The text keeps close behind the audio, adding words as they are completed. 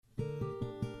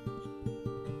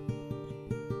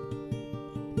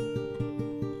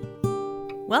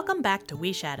Welcome back to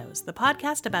We Shadows, the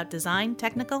podcast about design,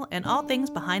 technical, and all things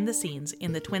behind the scenes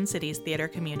in the Twin Cities theater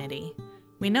community.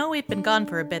 We know we've been gone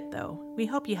for a bit, though. We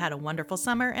hope you had a wonderful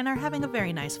summer and are having a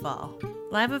very nice fall.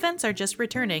 Live events are just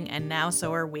returning, and now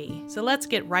so are we. So let's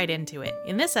get right into it.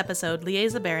 In this episode,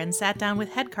 Liesa Baron sat down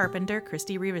with head carpenter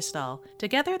Christy Rivestall.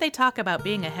 Together, they talk about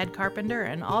being a head carpenter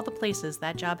and all the places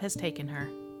that job has taken her.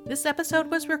 This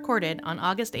episode was recorded on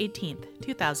August 18th,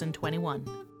 2021.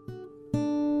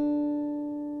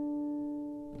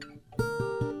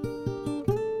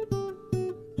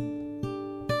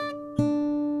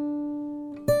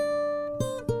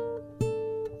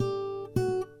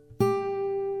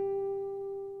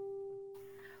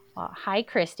 Hi,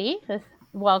 Christy.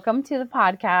 Welcome to the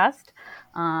podcast.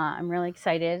 I'm really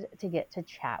excited to get to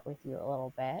chat with you a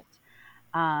little bit.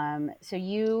 So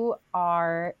you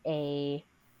are you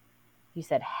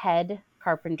said head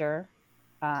carpenter,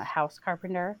 house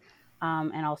carpenter,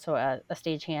 and also a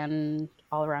stagehand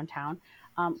all around town.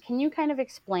 Can you kind of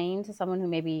explain to someone who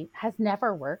maybe has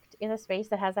never worked in a space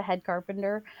that has a head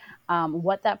carpenter,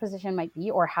 what that position might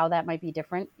be or how that might be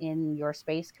different in your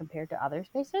space compared to other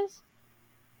spaces?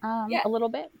 A little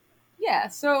bit? Yeah.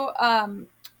 So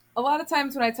a lot of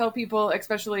times when I tell people,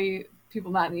 especially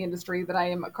people not in the industry, that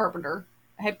I am a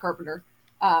head carpenter,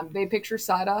 they picture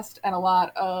sawdust and a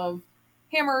lot of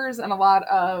hammers and a lot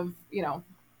of,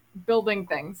 building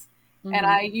things. Mm-hmm. And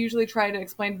I usually try to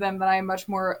explain to them that I am much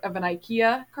more of an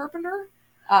IKEA carpenter,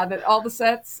 that all the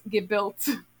sets get built,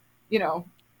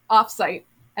 off-site,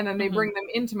 and then they bring them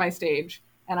into my stage,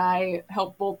 and I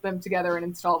help bolt them together and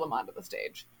install them onto the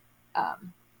stage.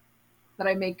 That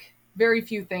I make very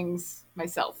few things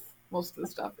myself. Most of the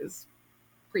stuff is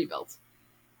pre-built.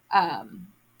 And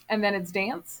then it's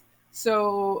dance.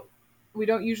 So we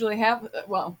don't usually have a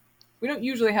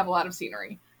lot of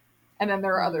scenery. And then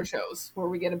there are other shows where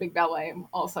we get a big ballet and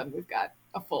all of a sudden we've got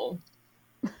a full,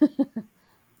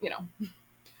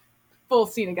 full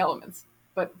scenic elements.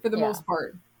 But for the most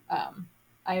part, I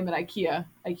am an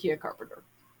IKEA carpenter.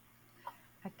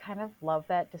 I kind of love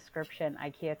that description.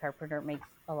 IKEA carpenter makes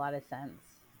a lot of sense.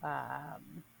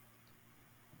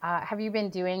 Have you been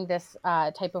doing this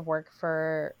type of work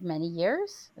for many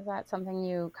years? Is that something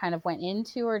you kind of went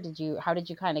into, or how did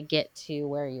you kind of get to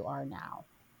where you are now?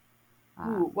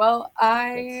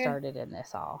 I started in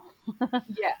this all.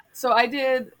 Yeah. So I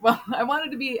wanted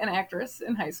to be an actress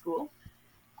in high school.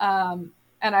 And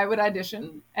I would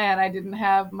audition, and I didn't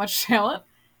have much talent.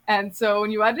 And so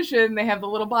when you audition, they have the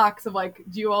little box of like,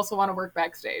 do you also want to work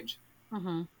backstage? Mm-hmm.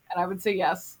 And I would say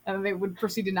yes. And then they would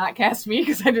proceed to not cast me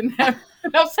because I didn't have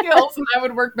enough skills. And I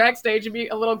would work backstage and be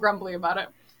a little grumbly about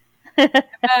it.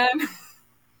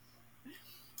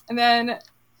 And then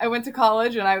I went to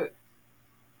college and I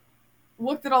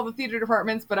looked at all the theater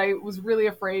departments, but I was really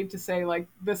afraid to say, like,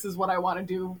 this is what I want to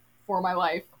do for my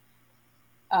life.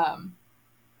 And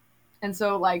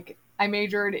so, like, I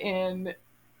majored in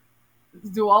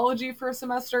zoology for a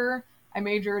semester. I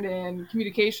majored in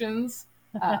communications.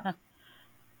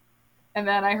 And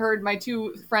then I heard my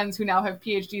two friends who now have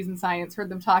PhDs in science, heard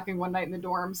them talking one night in the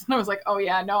dorms. And I was like, oh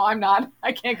yeah, no, I'm not.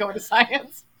 I can't go into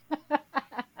science.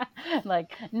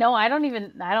 Like, no, I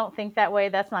don't think that way.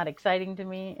 That's not exciting to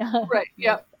me. Right.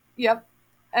 Yep.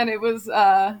 And it was,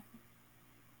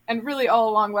 and really all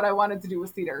along what I wanted to do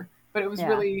was theater, but it was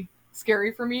really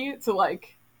scary for me to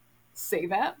like say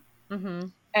that. Mm-hmm.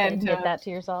 And admit that to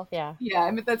yourself. Yeah, I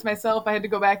admit that to myself. I had to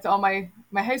go back to all my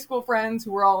high school friends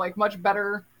who were all like much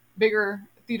better, bigger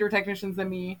theater technicians than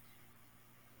me,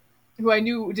 who I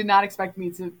knew did not expect me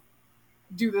to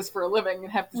do this for a living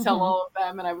and have to tell all of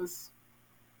them. And I was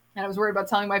worried about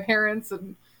telling my parents,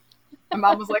 and my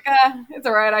mom was like, it's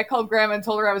all right. I called grandma and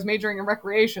told her I was majoring in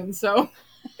recreation. So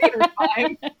theater's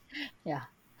fine. Yeah.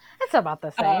 It's about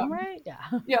the same, right?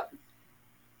 Yeah. Yep.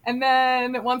 And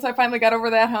then once I finally got over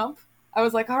that hump, I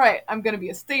was like, all right, I'm going to be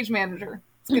a stage manager.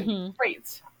 It's going to be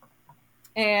great.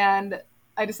 And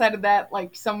I decided that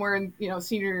like somewhere in,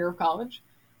 senior year of college,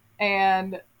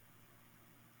 and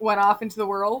went off into the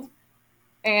world.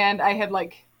 And I had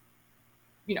like,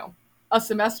 a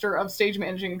semester of stage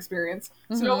managing experience.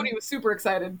 So nobody was super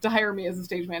excited to hire me as a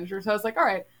stage manager. So I was like, all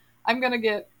right, I'm going to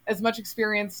get as much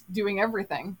experience doing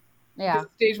everything. Yeah. Because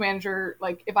stage manager,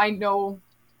 like if I know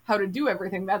how to do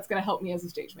everything, that's going to help me as a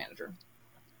stage manager.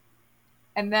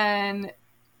 And then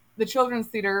the Children's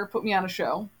Theater put me on a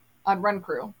show on Run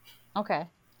Crew. Okay.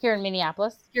 Here in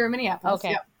Minneapolis? Here in Minneapolis.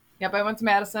 Okay. Yep. I went to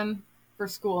Madison for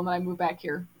school and then I moved back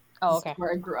here. Oh, okay. This is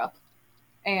where I grew up.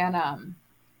 And,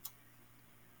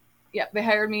 they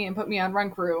hired me and put me on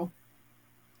Run Crew.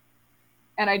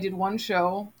 And I did one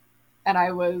show and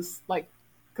I was like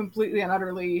completely and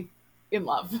utterly in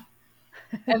love.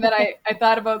 And then I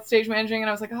thought about stage managing, and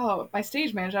I was like, oh, if I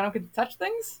stage manage, I don't get to touch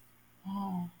things?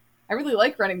 Oh, I really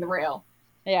like running the rail.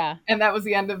 Yeah. And that was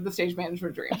the end of the stage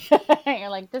management dream. You're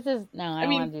like, I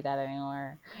don't want to do that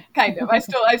anymore. Kind of. I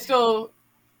still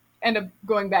end up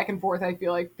going back and forth, I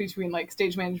feel like, between like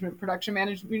stage management, production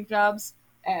management jobs,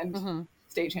 and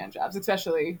stagehand jobs,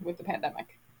 especially with the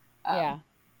pandemic. Yeah.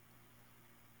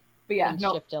 But yeah,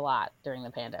 Things shift a lot during the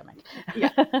pandemic. Yeah.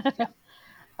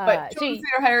 But Children's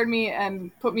Theater hired me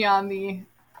and put me on the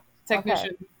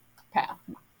technician path.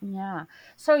 Yeah.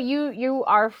 So you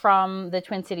are from the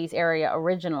Twin Cities area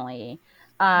originally,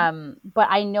 but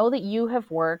I know that you have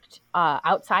worked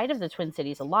outside of the Twin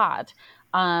Cities a lot.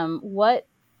 What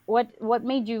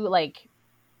made you like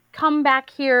come back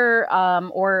here,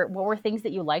 or what were things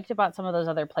that you liked about some of those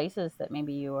other places that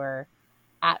maybe you were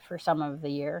at for some of the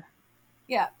year?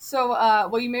 Yeah. So,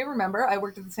 well, you may remember I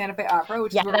worked at the Santa Fe Opera,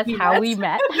 which is where we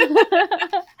met.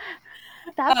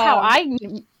 That's how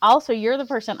also, you're the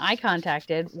person I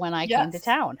contacted when I came to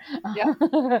town. Yeah.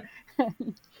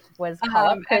 Was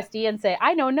call up Christy and say,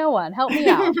 I know no one, help me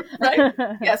out. Right.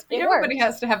 Yes. Everybody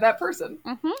has to have that person.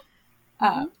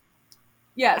 Mm-hmm.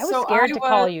 Yeah. I was scared to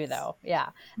call you though. Yeah.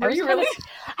 Were you really?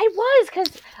 I was,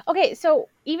 because, okay, so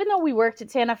even though we worked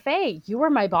at Santa Fe, you were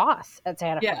my boss at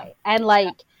Santa Fe. And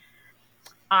like,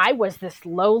 I was this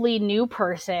lowly new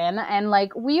person, and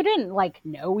like we didn't like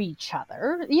know each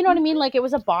other. You know what I mean? Like it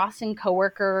was a boss and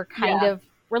coworker kind of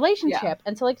relationship.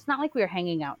 And so like it's not like we were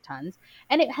hanging out tons.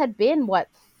 And it had been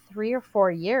 3 or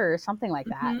 4 years, something like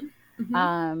that.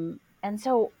 And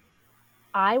so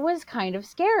I was kind of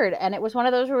scared, and it was one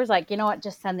of those where it was like, you know what,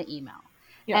 just send the email.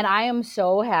 And I am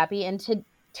so happy, and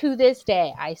to this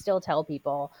day I still tell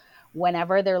people,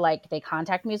 whenever they're like, they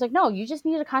contact me, it's like, no, you just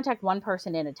need to contact one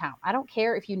person in a town. I don't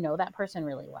care if you know that person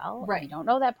really well. Right. If you don't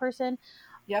know that person.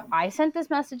 Yep. I sent this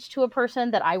message to a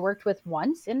person that I worked with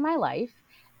once in my life,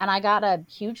 and I got a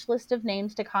huge list of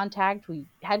names to contact. We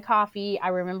had coffee. I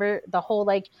remember the whole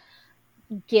like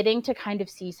getting to kind of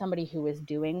see somebody who was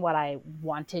doing what I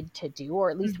wanted to do,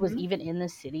 or at least was even in the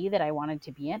city that I wanted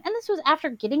to be in. And this was after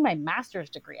getting my master's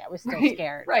degree. I was still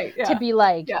scared to be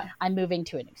like, I'm moving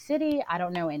to a new city. I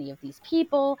don't know any of these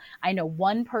people. I know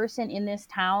one person in this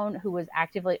town who was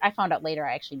actively, I found out later,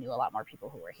 I actually knew a lot more people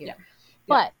who were here.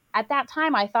 But at that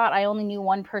time, I thought I only knew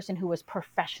one person who was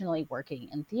professionally working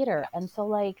in theater. And so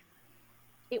like,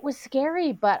 it was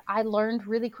scary, but I learned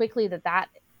really quickly that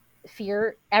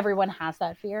fear, everyone has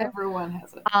that fear. Everyone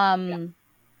has it.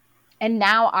 And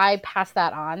now I pass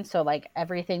that on. So like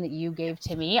everything that you gave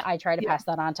to me, I try to pass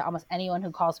that on to almost anyone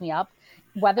who calls me up,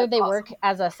 whether they work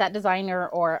as a set designer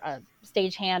or a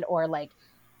stagehand or like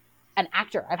an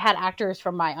actor. I've had actors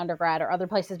from my undergrad or other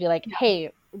places be like,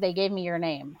 hey, they gave me your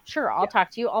name. Sure, I'll talk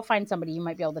to you. I'll find somebody you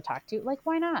might be able to talk to. Like,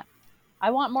 why not?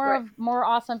 I want more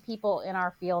awesome people in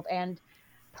our field, and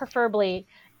preferably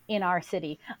in our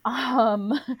city.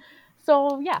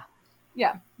 So yeah.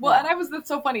 Well, and that's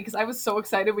so funny because I was so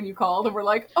excited when you called and we're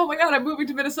like, oh my God, I'm moving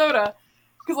to Minnesota.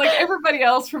 Because like everybody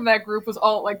else from that group was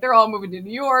all like, they're all moving to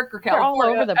New York or California.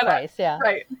 They're all over the place.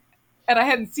 Right. And I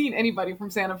hadn't seen anybody from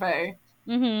Santa Fe.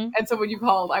 And so when you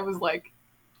called, I was like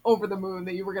over the moon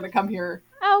that you were going to come here.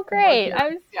 Oh, great. I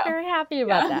was very happy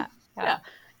about that.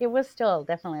 It was still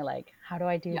definitely like, how do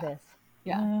I do this?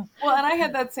 Well, and I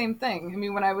had that same thing. I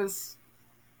mean, when I was,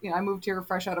 I moved here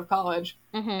fresh out of college,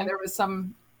 and there was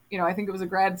some, I think it was a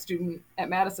grad student at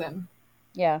Madison,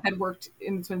 had worked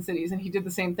in the Twin Cities, and he did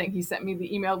the same thing. He sent me the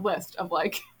emailed list of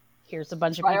like, here's a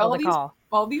bunch of people to call.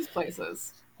 All these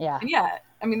places. Yeah. And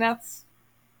I mean,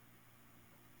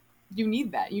 you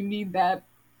need that. You need that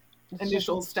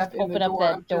initial step in the door. Open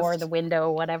up that door, the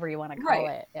window, whatever you want to call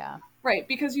it. Yeah. Right.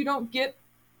 Because you don't get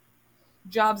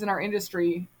jobs in our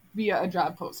industry via a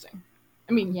job posting.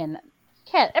 I mean,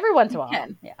 every once in a while.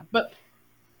 Yeah. But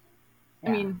I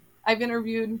mean, I've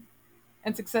interviewed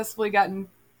and successfully gotten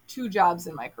 2 jobs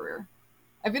in my career.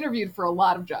 I've interviewed for a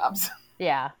lot of jobs.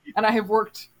 Yeah. And I have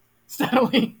worked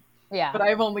steadily. Yeah. But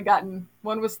I've only gotten,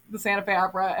 one was the Santa Fe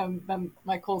Opera and then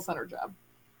my Kohl Center job.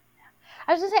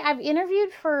 I was going to say, I've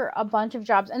interviewed for a bunch of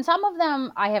jobs, and some of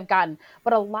them I have gotten,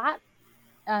 but a lot,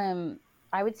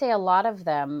 I would say a lot of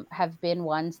them have been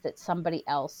ones that somebody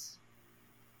else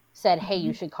said, hey,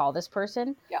 you should call this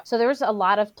person. Yeah. So there was a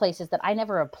lot of places that I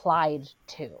never applied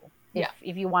to.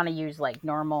 If you want to use like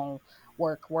normal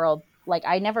work world, like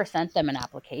I never sent them an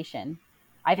application.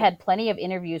 I've had plenty of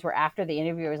interviews where after the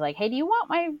interview I was like, hey, do you want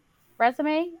my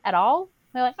resume at all?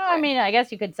 They're like, I mean, I guess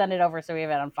you could send it over so we have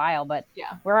it on file, but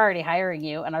we're already hiring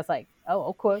you. And I was like,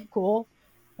 oh, okay, cool.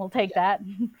 We'll take that.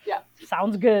 Yeah.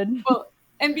 Sounds good. Well,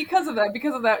 And because of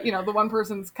that, you know, the one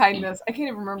person's kindness, I can't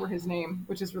even remember his name,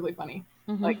 which is really funny.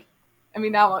 Mm-hmm. Like, I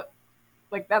mean, now,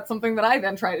 like, that's something that I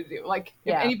then try to do. Like,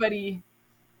 if anybody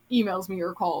emails me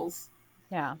or calls,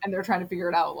 and they're trying to figure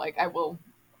it out, like, I will,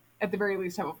 at the very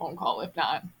least, have a phone call, if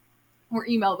not, or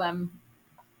email them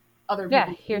other people.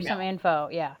 Yeah, here's some info.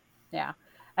 Yeah.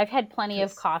 I've had plenty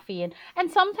of coffee,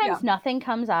 and sometimes nothing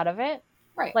comes out of it.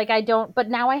 Right. Like but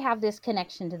now I have this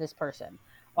connection to this person,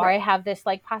 or I have this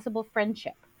like possible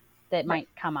friendship that might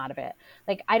come out of it.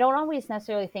 Like, I don't always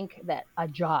necessarily think that a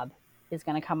job is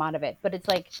going to come out of it, but it's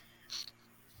like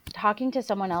talking to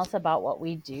someone else about what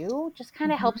we do just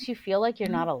kind of helps you feel like you're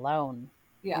not alone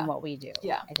in what we do.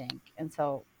 Yeah. I think. And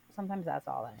so sometimes that's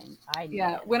all I need.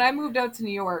 Yeah. When I moved out to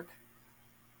New York,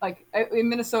 like in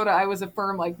Minnesota, I was a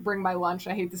firm, like, bring my lunch.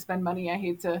 I hate to spend money. I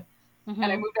hate to, and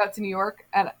I moved out to New York,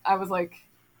 and I was like,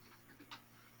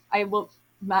 I will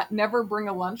never bring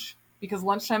a lunch, because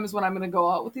lunchtime is when I'm going to go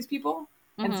out with these people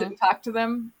and sit and talk to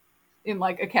them in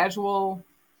like a casual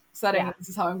setting. Yeah. This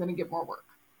is how I'm going to get more work.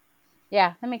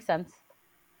 Yeah, that makes sense.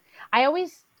 I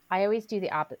always do the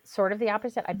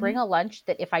opposite. I bring a lunch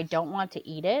that if I don't want to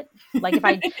eat it, like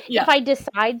if I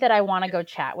decide that I want to go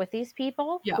chat with these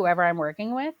people, whoever I'm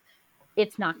working with,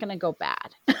 it's not going to go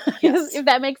bad. Yes. If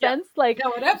that makes sense. Like,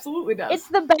 no, it absolutely does. It's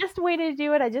the best way to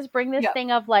do it. I just bring this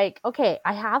thing of like, okay,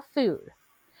 I have food.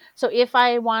 So if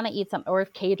I want to eat something, or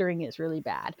if catering is really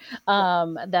bad,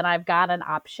 then I've got an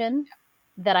option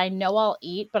that I know I'll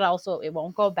eat, but also it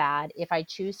won't go bad if I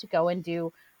choose to go and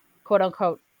do quote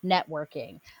unquote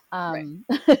networking,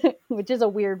 which is a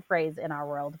weird phrase in our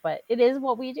world, but it is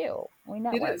what we do. We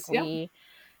network. It is,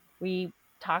 we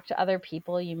talk to other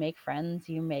people, you make friends,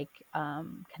 you make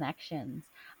connections.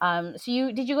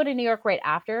 So did you go to New York right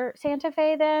after Santa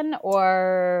Fe then,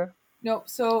 or? Nope.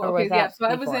 So,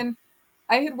 so before?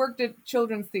 I had worked at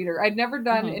children's theater. I'd never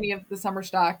done any of the summer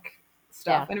stock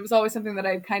stuff. And it was always something that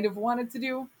I kind of wanted to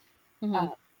do.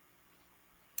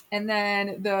 And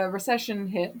then the recession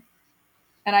hit,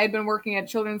 and I had been working at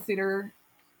children's theater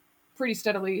pretty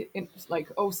steadily in like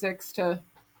 06 to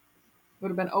would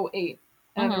have been 08.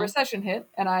 And then the recession hit,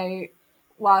 and I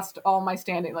lost all my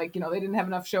standing. Like, you know, they didn't have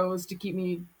enough shows to keep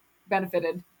me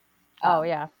benefited.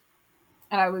 And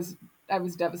I was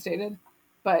devastated.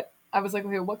 But I was like,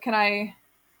 okay,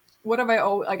 what have I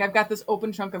like, I've got this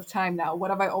open chunk of time now. What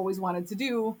have I always wanted to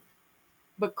do,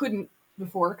 but couldn't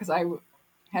before because I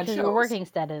had shows. You were working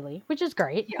steadily, which is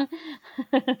great.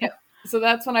 Yeah. So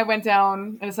that's when I went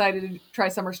down and decided to try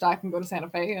summer stock and go to Santa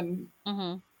Fe and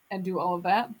do all of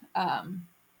that.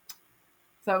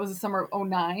 So that was the summer of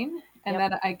 09. And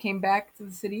then I came back to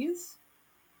the cities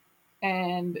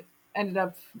and ended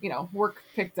up, you know, work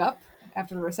picked up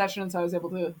after the recession. And so I was able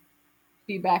to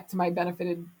be back to my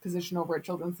benefited position over at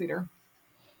Children's Theater.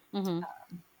 And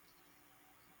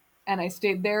I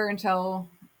stayed there until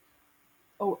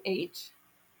 08.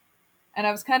 And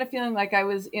I was kind of feeling like I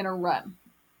was in a run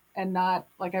and not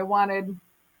like I wanted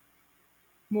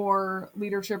more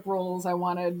leadership roles. I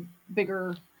wanted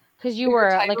bigger. Because you were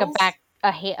titles. Like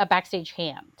a backstage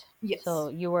hand. Yes. So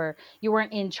you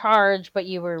weren't in charge, but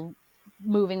you were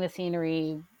moving the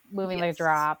scenery, moving the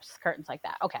drops, curtains, like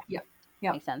that. Okay. Yeah.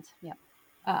 Makes sense. Yeah.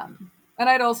 And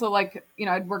I'd also, like, you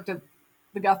know, I'd worked at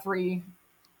the Guthrie,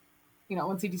 you know,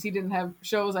 when CTC didn't have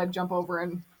shows, I'd jump over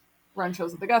and run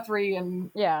shows at the Guthrie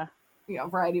and, you know, a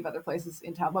variety of other places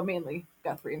in town, but mainly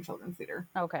Guthrie and Children's Theater.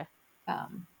 Okay. But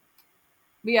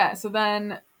yeah, so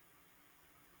then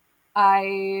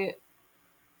I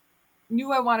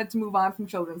knew I wanted to move on from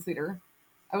Children's Theater.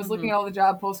 I was looking at all the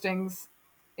job postings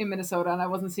in Minnesota, and I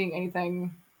wasn't seeing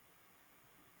anything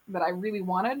that I really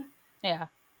wanted. Yeah.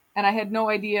 And I had no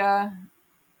idea,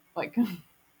 like,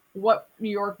 what New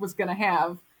York was going to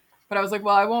have. But I was like,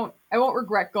 well, I won't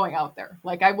regret going out there.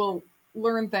 Like, I will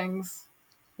learn things.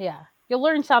 Yeah. You'll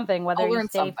learn something, whether you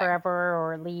stay forever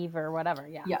or leave or whatever.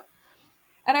 Yeah. Yeah.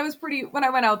 And I was when I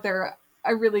went out there,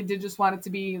 I really did just want it to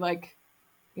be like,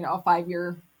 you know, a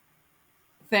 5-year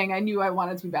thing. I knew I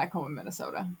wanted to be back home in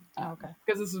Minnesota. Okay.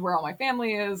 Because this is where all my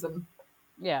family is. And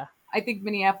yeah, I think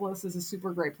Minneapolis is a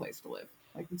super great place to live.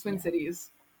 Like the Twin Cities.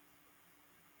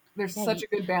 There's such a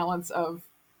good balance of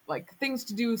like things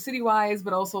to do city-wise,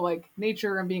 but also like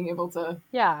nature and being able to.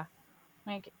 Yeah.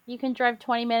 Like you can drive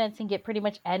 20 minutes and get pretty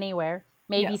much anywhere,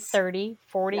 maybe 30,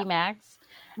 40 max.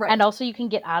 Right. And also you can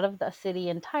get out of the city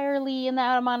entirely in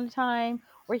that amount of time,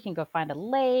 or you can go find a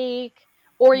lake,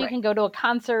 or you can go to a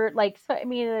concert. Like, so, I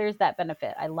mean, there's that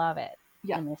benefit. I love it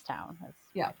in this town. That's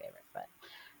my favorite. But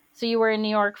so you were in New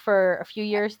York for a few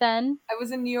years then? I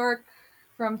was in New York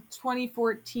from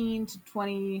 2014 to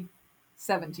 2016.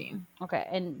 17. Okay.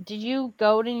 And did you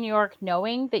go to New York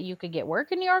knowing that you could get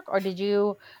work in New York, or did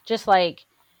you just like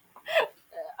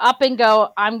up and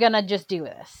go, I'm going to just do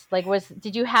this? Like,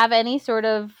 did you have any sort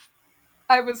of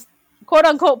I was quote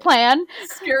unquote plan?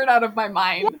 scared out of my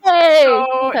mind. Yay!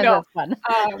 So, Because no. it's fun.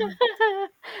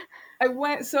 I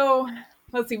went, so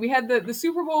let's see, we had the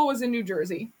Super Bowl was in New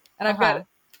Jersey, and I've got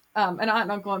an aunt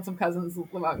and uncle and some cousins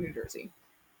live out in New Jersey.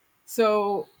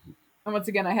 So, and once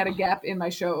again, I had a gap in my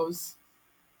shows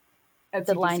at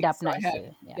That CTC, lined up so I nicely.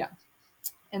 had, yeah.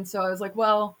 And so I was like,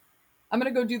 well, I'm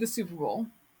going to go do the Super Bowl,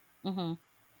 Mm-hmm.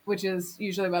 which is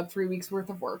usually about 3 weeks worth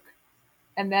of work.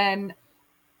 And then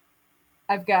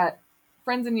I've got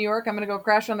friends in New York. I'm going to go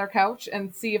crash on their couch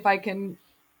and see if I can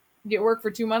get work for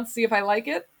 2 months, see if I like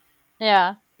it.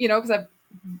 Yeah. You know, because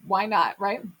why not,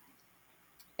 right?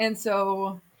 And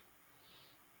so,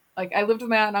 like, I lived with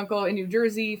my aunt and uncle in New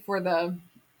Jersey for the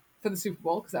Super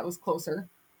Bowl because that was closer.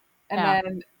 And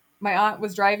then my aunt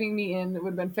was driving me in, it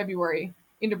would have been February,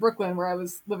 into Brooklyn, where I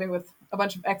was living with a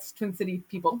bunch of ex-Twin City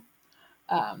people.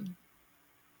 And,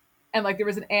 like, there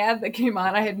was an ad that came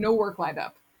on. I had no work lined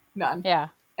up. None. Yeah.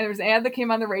 And there was an ad that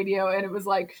came on the radio, and it was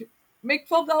like, make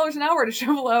 $12 an hour to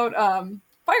shovel out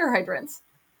fire hydrants.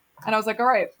 And I was like, all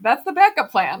right, that's the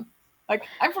backup plan. Like,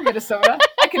 I'm from Minnesota.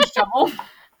 I can shovel.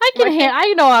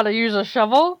 I know how to use a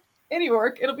shovel. Any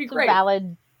work. It'll be great.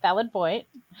 Valid point.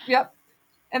 Yep.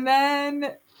 And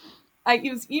then I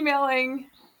was emailing.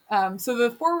 So the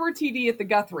former TD at the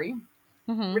Guthrie,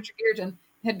 Mm-hmm. Richard Geergen,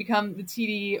 had become the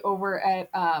TD over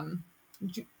at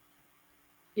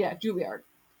Juilliard.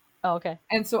 Oh, okay.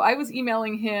 And so I was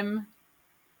emailing him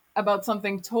about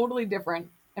something totally different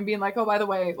and being like, oh, by the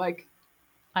way, like,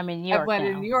 I'm in New York I've landed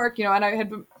now. in New York, you know, and I had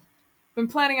been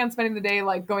planning on spending the day,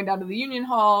 like, going down to the Union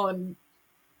Hall and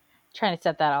Trying to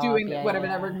set that all doing up. whatever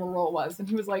that rigmarole was. And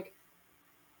he was like,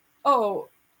 oh,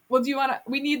 well,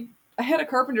 we need a head of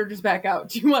carpenter just back out.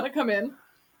 Do you want to come in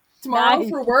tomorrow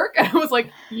for work? And I was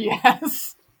like,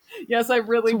 yes. Yes, I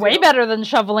really do. Way better than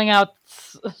shoveling out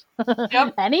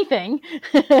anything.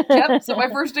 Yep. So my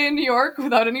first day in New York,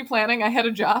 without any planning, I had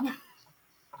a job.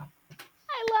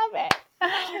 I love it.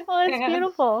 Oh, it's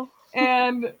beautiful.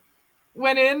 And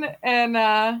went in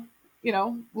and,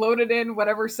 loaded in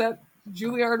whatever set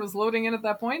Juilliard was loading in at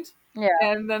that point. Yeah.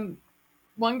 And then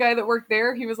one guy that worked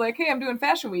there, he was like, hey, I'm doing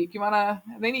Fashion Week.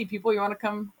 They need people. You want to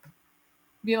come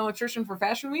be an electrician for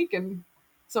Fashion Week? And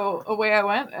so away I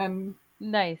went and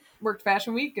nice worked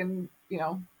Fashion Week. And,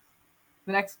 the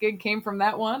next gig came from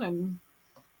that one.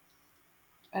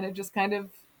 And it just kind of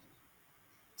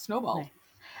snowballed. Nice.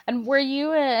 And were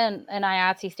you an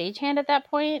IATSE stagehand at that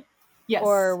point? Yes.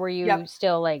 Or were you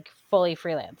still like fully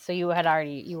freelance? So you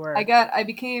were. I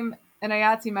became an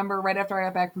IATSE member right after I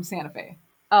got back from Santa Fe.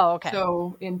 Oh, okay.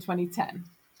 So in 2010.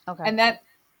 Okay. And that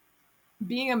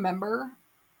being a member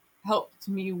helped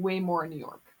me way more in New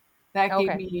York. That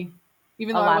gave me,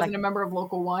 even though I wasn't a member of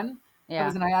Local 1, I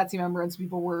was an IATSE member, and so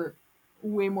people were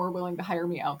way more willing to hire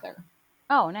me out there.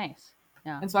 Oh, nice.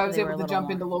 Yeah. And so I was able to jump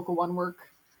into Local 1 work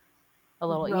a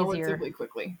little relatively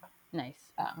quickly. Nice.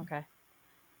 Okay.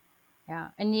 Yeah.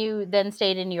 And you then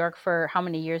stayed in New York for how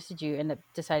many years did you end up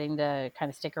deciding to kind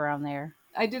of stick around there?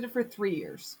 I did it for 3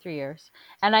 years. 3 years.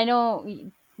 And I know,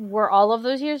 were all of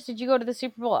those years, did you go to the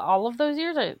Super Bowl all of those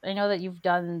years? I know that you've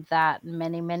done that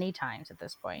many, many times at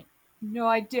this point. No,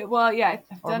 I did. Well, yeah.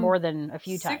 I've done more than a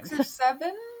few times. 6 or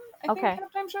 7, I think,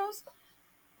 halftime shows.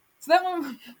 So that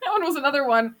one was another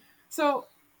one. So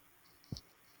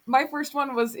my first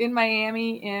one was in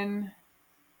Miami in,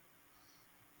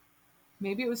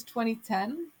 maybe it was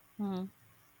 2010. Mm-hmm.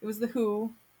 It was the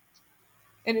Who.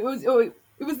 And it was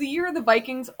the year the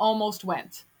Vikings almost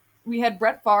went. We had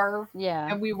Brett Favre. Yeah.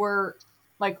 And we were,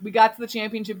 like, we got to the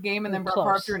championship game, and then Brett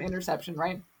Favre threw an interception,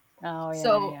 right? Oh, yeah.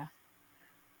 So yeah.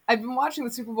 I've been watching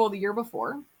the Super Bowl the year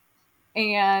before,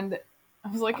 and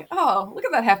I was like, oh, look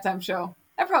at that halftime show.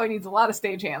 That probably needs a lot of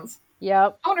stagehands.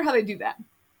 Yep. I wonder how they do that.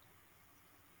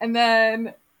 And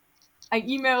then I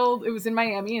emailed, it was in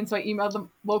Miami, and so I emailed the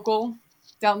local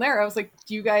down there. I was like,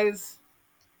 do you guys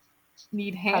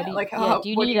need hands? Do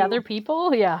you need other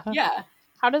people? Yeah. Yeah.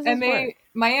 How does this work?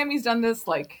 Miami's done this,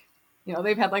 like,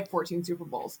 they've had like 14 Super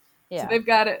Bowls. Yeah. So they've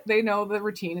got it. They know the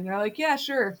routine, and they're like, yeah,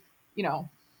 sure.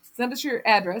 Send us your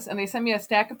address. And they sent me a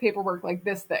stack of paperwork like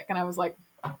this thick. And I was like,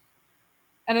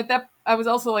 and at that, I was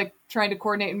also like trying to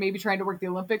coordinate and maybe trying to work the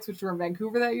Olympics, which were in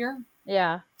Vancouver that year.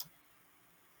 Yeah.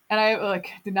 And I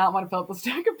did not want to fill up a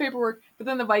stack of paperwork, but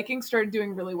then the Vikings started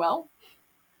doing really well.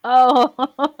 Oh,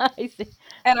 I see.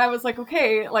 And I was like,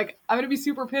 okay, like, I'm going to be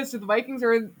super pissed if the Vikings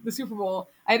are in the Super Bowl.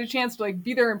 I had a chance to, like,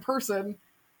 be there in person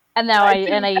And now I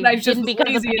just didn't was because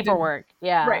of lazy and didn't- paperwork.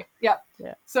 Yeah. Right. Yeah.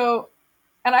 Yeah. So,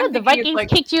 and I'm The thinking it's Vikings like,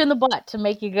 kicked you in the butt to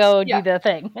make you go Yeah. do the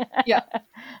thing. yeah.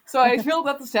 So I filled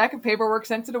out the stack of paperwork,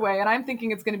 sent it away, and I'm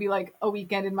thinking it's going to be like a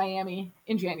weekend in Miami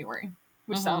in January,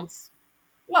 which Mhm. sounds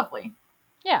lovely.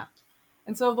 Yeah.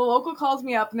 And so the local calls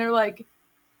me up and they're like,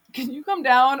 can you come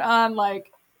down on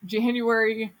like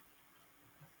January,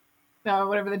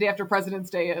 whatever the day after President's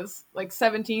Day is, like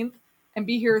 17th, and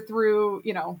be here through,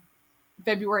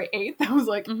 February 8th? I was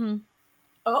like, hmm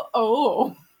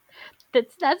oh.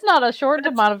 That's not a short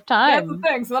amount of That's the time.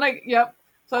 thing. So then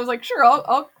So I was like, sure,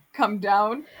 I'll come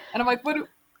down. And I'm like, what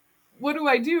do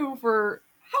I do for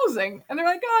housing? And they're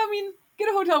like, get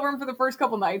a hotel room for the first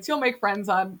couple nights. You'll make friends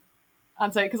on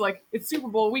site because like it's Super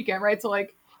Bowl weekend, right? So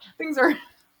like things are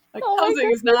like Oh my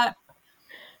housing is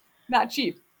not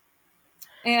cheap.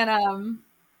 And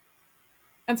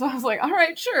so I was like, all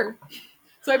right, sure.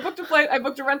 So I booked a flight. I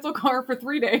booked a rental car for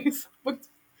 3 days. Booked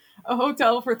a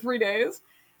hotel for 3 days.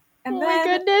 And Oh then,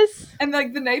 my goodness. and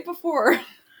like the night before,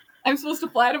 I'm supposed to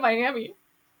fly to Miami.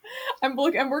 I'm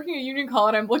working a union call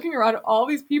and I'm looking around at all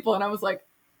these people and I was like,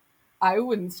 I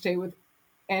wouldn't stay with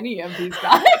any of these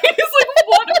guys. Like,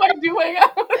 what am I doing?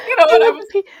 And I was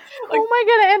Who am I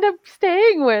gonna end up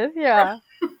staying with? Yeah.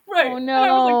 right. Oh, And I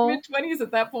was no. like mid-20s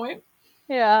at that point.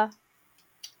 Yeah.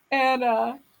 And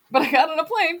but I got on a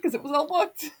plane because it was all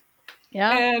booked.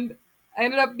 Yeah. And I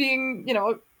ended up being,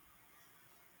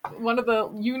 one of the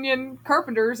union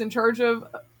carpenters in charge of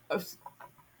a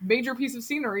major piece of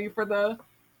scenery for the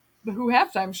Who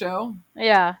halftime show.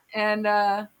 Yeah. And,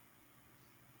 I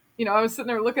was sitting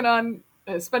there looking on,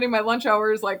 spending my lunch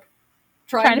hours, like,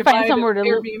 trying to find somewhere to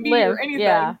Airbnb live. or anything.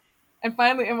 Yeah. And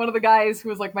finally, one of the guys who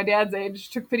was, like, my dad's age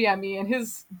took pity on me, and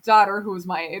his daughter, who was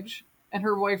my age, and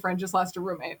her boyfriend just lost a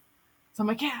roommate. So I'm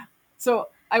like, yeah. So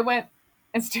I went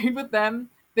and stayed with them.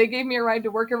 They gave me a ride to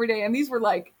work every day, and these were,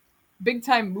 like,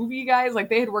 big-time movie guys. Like,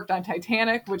 they had worked on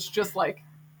Titanic, which just, like,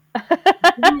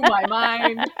 blew my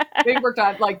mind. They worked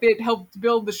on, like, they'd helped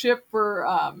build the ship for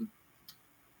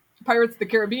Pirates of the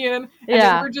Caribbean.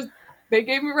 And they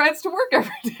gave me rides to work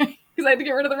every day because I had to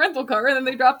get rid of the rental car, and then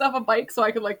they dropped off a bike so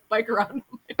I could, like, bike around.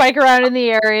 Bike around in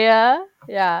the area.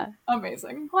 Yeah.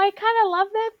 Amazing. Well, I kind of love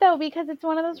that though, because it's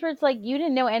one of those where it's like you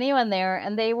didn't know anyone there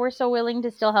and they were so willing to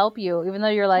still help you, even though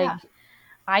you're like, Yeah.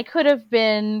 I could have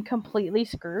been completely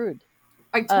screwed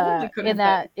I totally could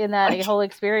have in that Like- whole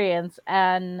experience,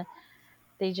 and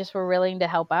they just were willing to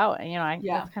help out. And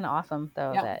Yeah. that's kind of awesome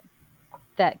though, Yeah.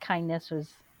 that kindness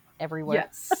was everywhere.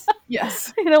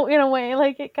 Yes. In a way,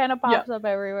 like it kind of pops up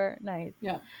everywhere. Nice.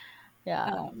 Yeah.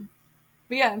 Yeah.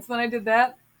 But yeah, and so then I did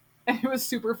that, and it was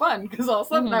super fun because all of a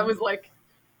sudden I Mhm. was like,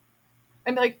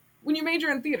 and like when you major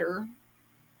in theater,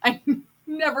 I didn't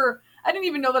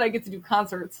even know that I get to do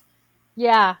concerts,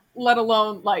 Yeah. let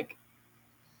alone like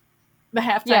the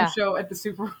halftime Yeah. show at the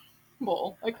Super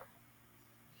Bowl. Like,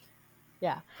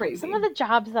 Yeah. crazy. Some of the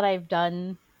jobs that I've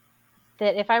done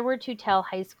that if I were to tell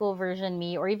high school version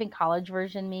me or even college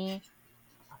version me,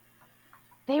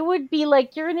 they would be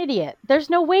like, you're an idiot. There's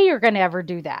no way you're going to ever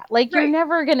do that. Like, you're Right.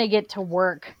 never going to get to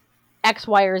work X,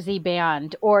 Y, or Z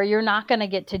band, or you're not going to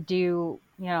get to do,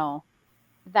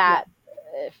 that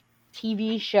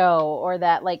TV show or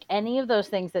that, like, any of those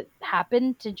things that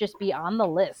happen to just be on the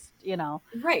list,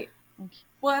 Right.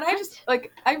 Well, and I just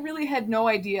I really had no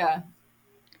idea,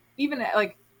 even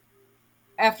like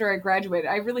after I graduated,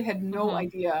 I really had no Mhm.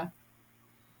 idea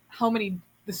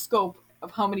the scope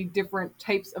of how many different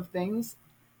types of things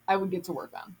I would get to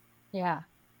work on. Yeah.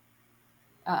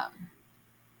 Um,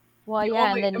 Well, the yeah.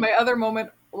 only- And then, my other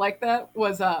moment like that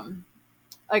was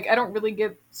like I don't really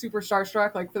get super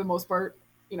starstruck, like for the most part,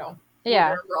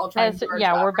 yeah. we're all trying to do our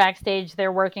job. We're backstage.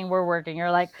 They're working. We're working.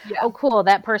 You're like, Yeah. oh, cool.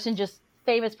 That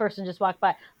famous person just walked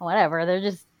by. Whatever.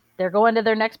 They're going to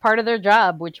their next part of their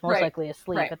job, which most Right. likely is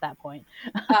sleep Right. at that point.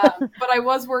 But I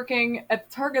was working at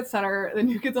the Target Center, the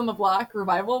New Kids on the Block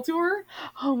revival tour,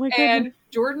 Oh my and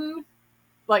Jordan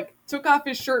like took off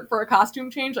his shirt for a costume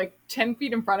change like 10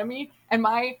 feet in front of me, and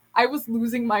I was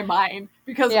losing my mind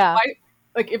because Yeah.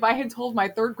 if I had told my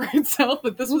third grade self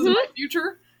that this was my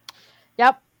future,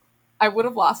 Yep. I would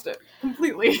have lost it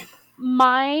completely.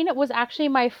 Mine was actually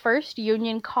my first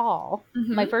union call.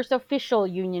 Mm-hmm. My first official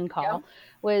union call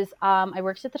was I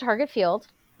worked at the Target Field,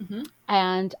 Mhm.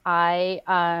 and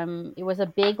it was a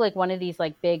big, like, one of these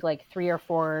like big like 3 or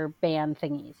 4 band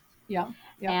thingies. Yeah.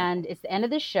 And it's the end of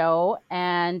the show,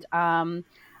 and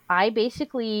I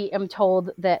basically am told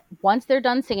that once they're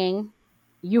done singing,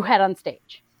 you head on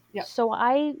stage. Yep. So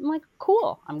I'm like,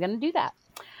 cool, I'm gonna do that.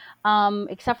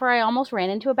 Except for I almost ran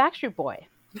into a Backstreet Boy,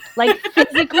 like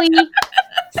physically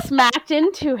smacked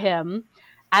into him,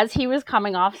 as he was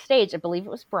coming off stage, I believe it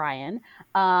was Brian,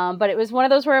 but it was one of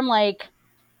those where I'm like,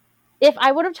 if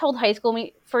I would have told high school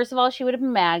me, first of all, she would have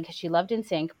been mad because she loved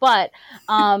NSYNC, but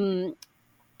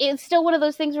it's still one of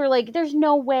those things where like, there's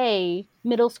no way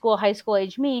middle school, high school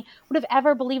age me would have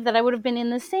ever believed that I would have been in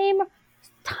the same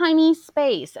tiny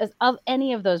space as of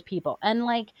any of those people. And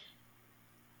like,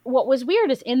 what was weird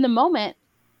is in the moment,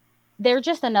 they're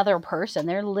just another person.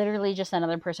 They're literally just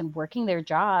another person working their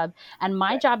job. And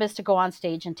my job is to go on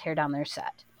stage and tear down their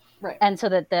set. Right. And so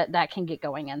that can get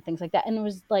going and things like that. And it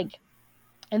was like,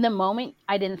 in the moment,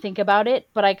 I didn't think about it,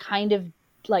 but I kind of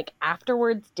like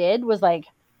afterwards was like,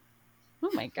 oh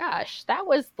my gosh, that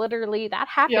was literally, that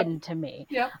happened to me.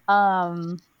 Yep.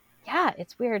 Yeah,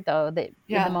 it's weird though that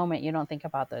in the moment you don't think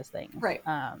about those things. Right.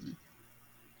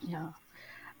 Yeah.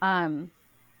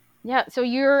 So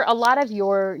a lot of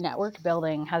your network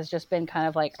building has just been kind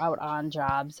of like out on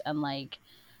jobs and like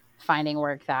finding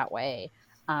work that way.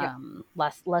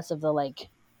 Less of the like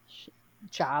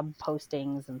job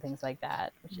postings and things like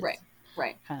that. Which is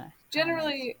right. Kind of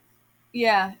generally,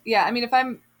 nice. Yeah. I mean, if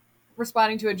I'm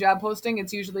responding to a job posting,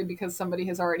 it's usually because somebody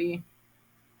has already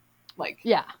like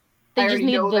they just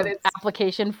need the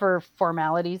application for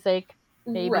formality's sake,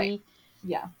 maybe. Right.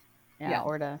 Yeah,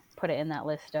 or to put it in that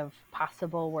list of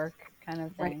possible work kind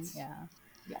of thing.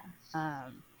 Right. Yeah.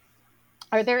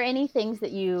 Are there any things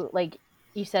that you like?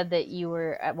 You said that you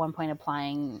were at one point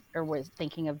applying or was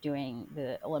thinking of doing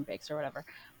the Olympics or whatever.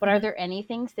 But are there any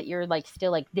things that you're like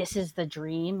still like, this is the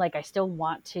dream? Like, I still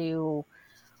want to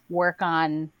work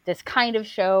on this kind of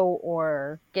show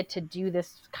or get to do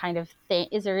this kind of thing.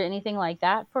 Is there anything like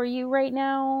that for you right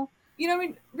now? You know, I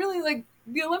mean, really, like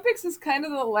the Olympics is kind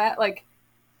of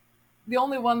the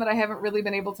only one that I haven't really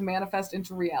been able to manifest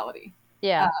into reality.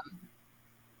 Yeah.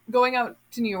 Going out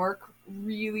to New York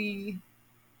really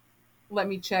let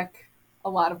me check a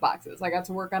lot of boxes. I got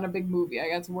to work on a big movie. I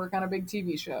got to work on a big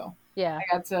TV show. Yeah. I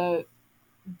got to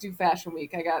do Fashion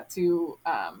Week. I got to,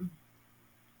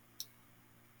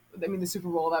 the Super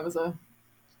Bowl, that was a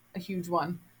huge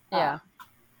one. Yeah.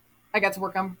 I got to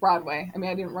work on Broadway. I mean,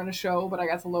 I didn't run a show, but I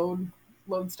got to load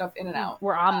stuff in and out.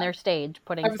 We're on their stage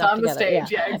putting stuff together. I was on the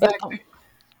stage, yeah exactly.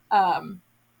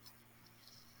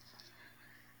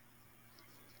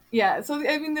 So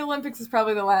I mean, the Olympics is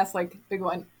probably the last like big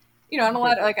one. You know, and a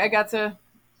lot like I got to,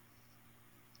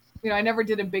 you know, I never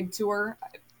did a big tour,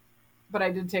 but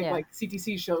I did take like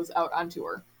CTC shows out on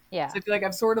tour. Yeah. So I feel like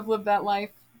I've sort of lived that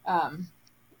life.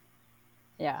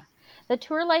 Yeah. The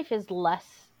tour life is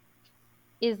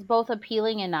both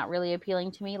appealing and not really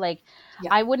appealing to me. Like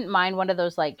I wouldn't mind one of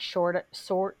those like short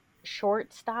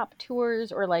stop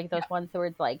tours or like those ones where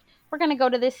it's like, we're going to go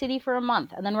to this city for a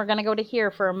month and then we're going to go to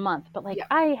here for a month. But like,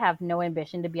 I have no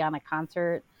ambition to be on a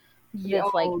concert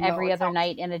that's like every other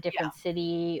night in a different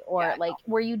city or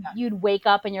where you'd wake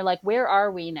up and you're like, where are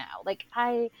we now? Like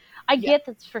I get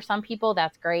that for some people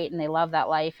that's great and they love that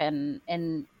life and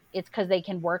it's because they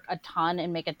can work a ton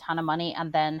and make a ton of money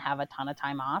and then have a ton of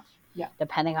time off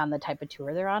depending on the type of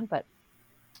tour they're on. But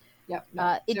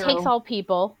it takes all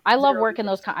people. I love working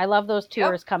those. I love those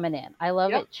tours coming in. I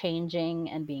love it changing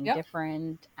and being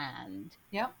different. And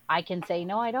I can say,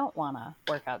 no, I don't want to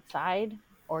work outside.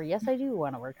 Or yes, I do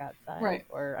want to work outside. Right.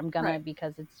 Or I'm going to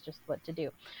because it's just what to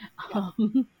do.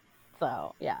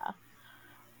 So, yeah.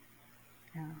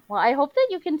 Well, I hope that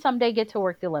you can someday get to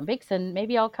work the Olympics and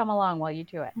maybe I'll come along while you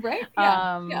do it. Right.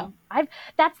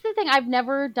 That's the thing. I've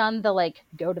never done the like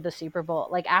go to the Super Bowl.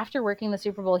 Like after working the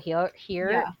Super Bowl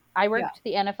here I worked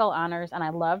the NFL honors and I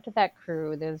loved that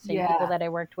crew. They're the same people that I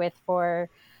worked with for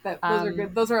those are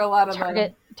good. Those are a lot of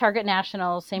Target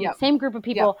Nationals, same group of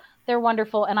people. They're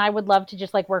wonderful. And I would love to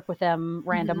just like work with them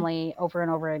randomly over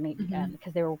and over again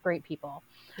because they were great people.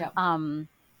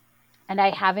 And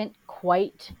I haven't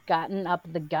quite gotten up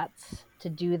the guts to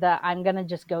do that. I'm going to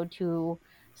just go to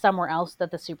somewhere else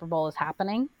that the Super Bowl is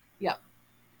happening.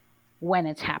 When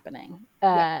it's happening.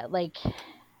 Like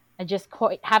I just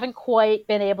haven't quite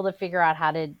been able to figure out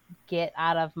how to get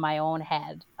out of my own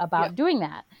head about doing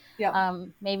that.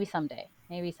 Maybe someday.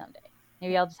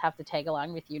 Maybe I'll just have to tag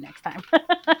along with you next time.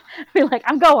 Be like,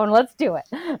 I'm going, let's do it.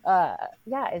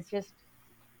 It's just,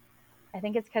 I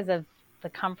think it's because of the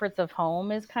comforts of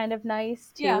home is kind of nice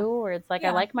too, where it's like,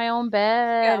 I like my own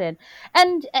bed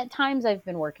and at times I've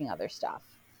been working other stuff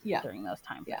during those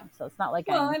times. So it's not like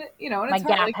my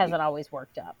gap hasn't always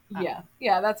worked up.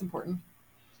 That's important.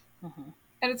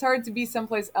 And it's hard to be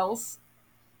someplace else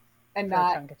and for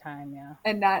a chunk of time,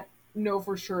 and not know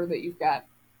for sure that you've got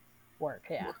work.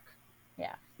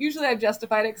 Usually I've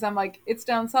justified it because I'm like, it's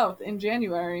down south in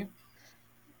January.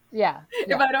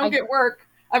 If I don't get work,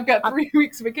 I've got 3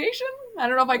 weeks vacation. I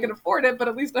don't know if I can afford it, but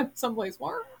at least I'm someplace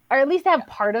warm. Or at least have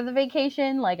part of the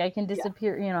vacation. Like I can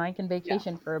disappear, I can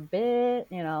vacation for a bit,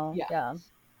 Yeah.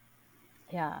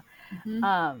 Mm-hmm.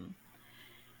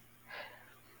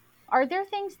 Are there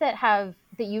things that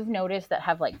you've noticed that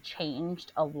have like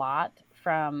changed a lot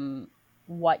from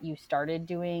what you started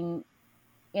doing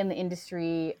in the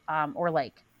industry, or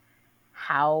like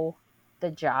how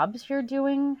the jobs you're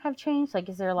doing have changed? Like,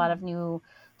 is there a lot of new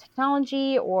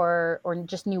technology or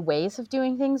just new ways of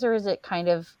doing things, or is it kind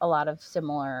of a lot of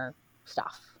similar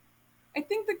stuff? I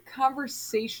think the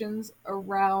conversations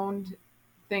around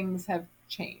things have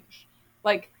changed.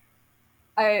 Like,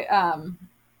 I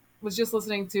was just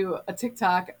listening to a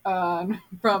TikTok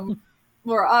from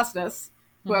Laura Osnes,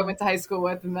 who I went to high school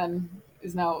with, and then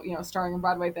is now starring in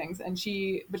Broadway things. And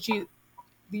she the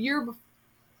year before,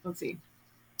 let's see,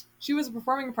 she was a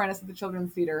performing apprentice at the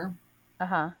Children's Theater.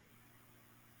 Uh-huh.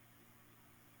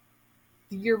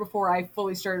 The year before I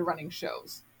fully started running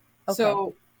shows. Okay.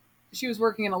 So she was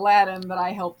working in Aladdin that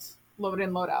I helped load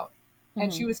in, load out.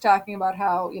 And she was talking about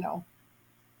how,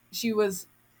 she was,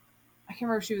 I can't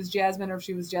remember if she was Jasmine or if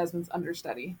she was Jasmine's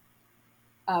understudy.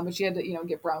 But she had to,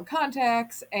 get brown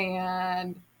contacts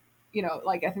and,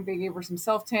 like I think they gave her some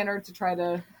self-tanner to try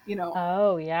to,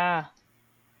 Oh, yeah.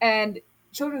 And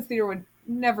Children's Theater would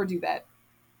never do that.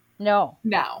 No.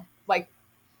 Now.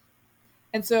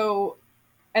 And so,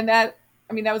 that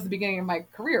was the beginning of my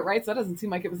career, right? So that doesn't seem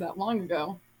like it was that long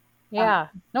ago. Yeah.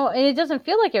 No, and it doesn't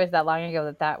feel like it was that long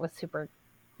ago that was super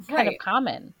kind of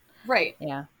common. Right.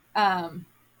 Yeah.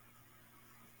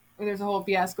 There's a whole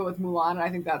fiasco with Mulan, and I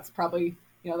think that's probably,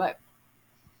 that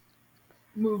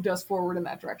moved us forward in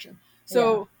that direction.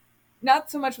 So not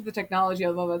so much with the technology,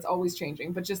 although that's always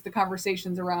changing, but just the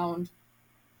conversations around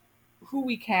who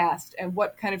we cast and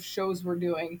what kind of shows we're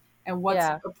doing and what's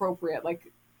appropriate.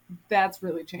 Like, that's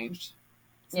really changed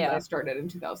since I started in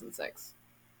 2006.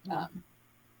 And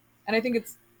I think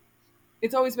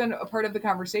it's always been a part of the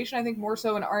conversation, I think more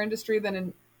so in our industry than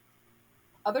in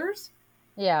others.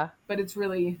 Yeah. But it's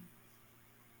really...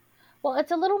 Well,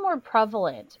 it's a little more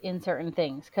prevalent in certain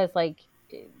things because, like,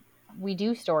 we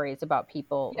do stories about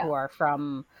people who are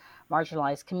from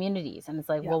marginalized communities. And it's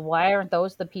like, well, why aren't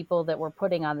those the people that we're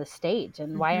putting on the stage?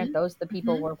 And why aren't those the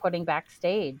people we're putting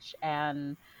backstage?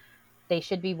 And they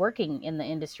should be working in the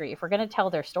industry. If we're going to tell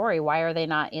their story, why are they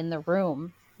not in the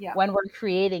room when we're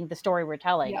creating the story we're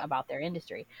telling about their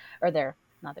industry or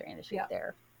not their industry,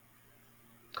 their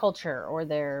culture or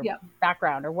their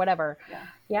background or whatever.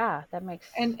 Yeah, that makes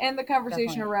and the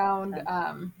conversation around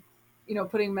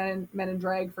putting men in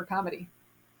drag for comedy.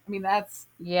 I mean, that's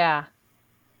the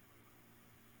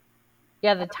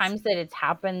times that it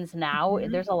happens now,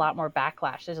 there's a lot more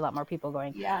backlash. There's a lot more people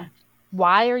going,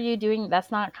 why are you doing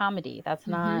that's not comedy, that's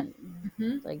not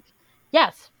like,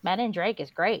 yes, men in drag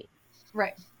is great,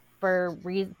 right,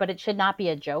 but it should not be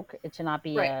a joke. It should not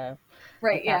be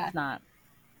that's not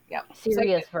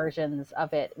serious versions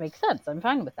of it. Make sense. I'm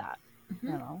fine with that.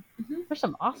 There's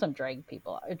some awesome drag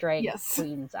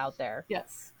queens out there.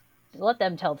 Yes, let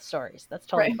them tell the stories. That's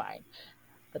totally fine,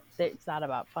 but it's not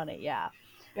about funny. That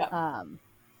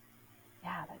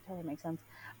totally makes sense.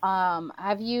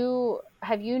 Have you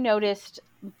noticed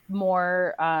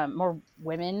more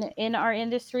women in our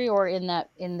industry or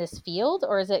in this field,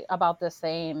 or is it about the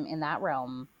same in that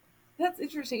realm? That's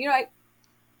interesting. I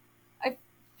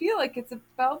feel like it's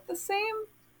about the same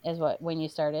as when you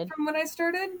started. From when I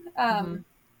started.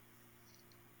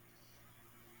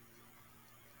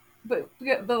 But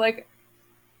like,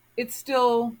 it's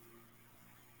still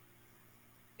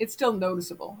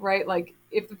noticeable, right? Like,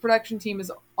 if the production team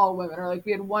is all women, or like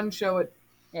we had one show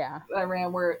that I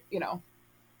ran where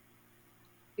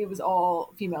it was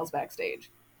all females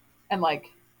backstage, and like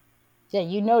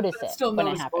you notice it. It's still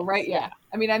noticeable, right? Yeah.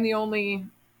 I mean, I'm the only.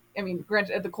 I mean,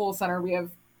 granted, at the Kohl Center we have,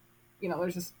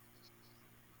 there's just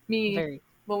me,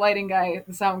 the lighting guy,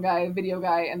 the sound guy, the video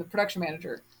guy, and the production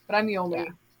manager. But I'm the only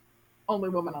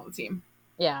woman on the team.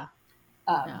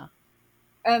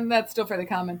 And that's still fairly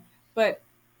common. But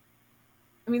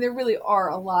I mean, there really are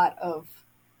a lot of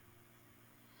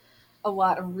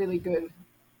really good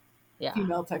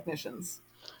female technicians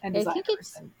and designers. I think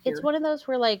it's one of those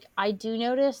where, like, I do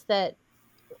notice that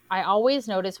I always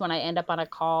notice when I end up on a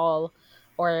call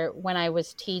or when I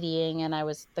was TDing and I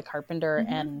was the carpenter,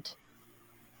 and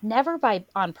never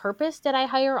on purpose did I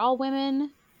hire all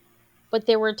women, but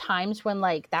there were times when,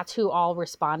 like, that's who all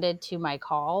responded to my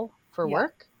call for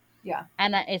work. Yeah.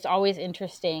 And it's always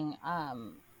interesting,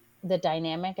 the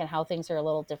dynamic and how things are a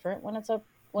little different when it's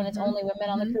only women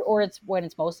on the crew, or when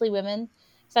it's mostly women.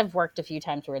 Because I've worked a few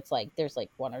times where it's like there's like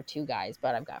one or two guys,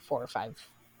 but I've got 4 or 5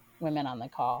 women on the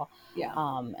call. Yeah.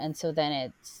 And so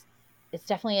then it's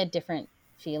definitely a different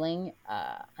feeling,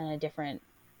 and a different,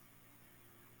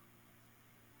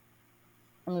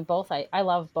 I mean, both, I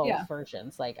love both Yeah.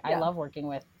 versions. Like, I Yeah. love working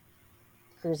with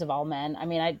crews of all men. I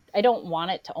mean, I don't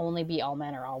want it to only be all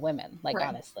men or all women. Like, Right.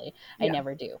 honestly, I Yeah.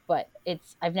 never do, but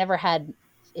I've never had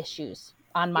issues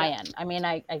on my Yeah. end. I mean,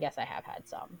 I guess I have had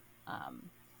some,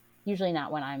 usually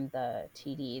not when I'm the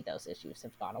TD. Those issues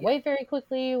have gone away very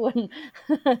quickly. When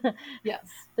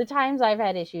Yes. the times I've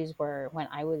had issues were when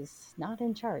I was not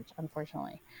in charge,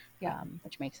 unfortunately. Yeah.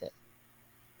 Which makes it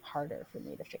harder for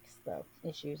me to fix the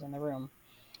issues in the room.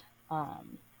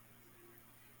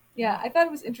 Yeah, I thought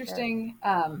it was interesting.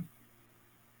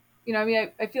 You know, I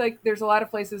mean, I feel like there's a lot of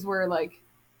places where like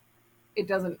it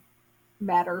doesn't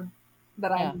matter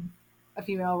that I'm a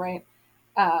female, right?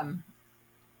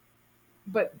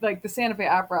 But like the Santa Fe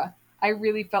Opera, I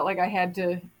really felt like I had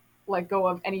to let go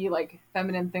of any like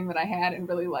feminine thing that I had and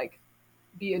really like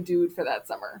be a dude for that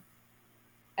summer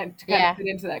and to kind of fit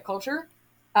into that culture.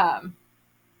 And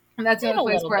that's the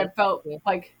only place where I felt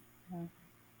like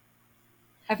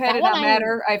I've had it not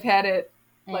matter. I've had it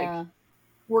like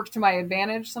work to my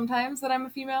advantage sometimes that I'm a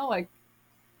female, like,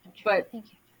 but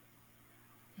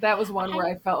that was one where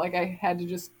I felt like I had to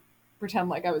just pretend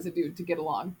like I was a dude to get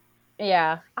along.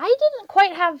 Yeah, I didn't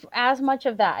quite have as much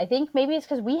of that. I think maybe it's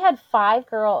because we had 5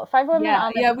 women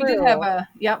on the crew. We did have a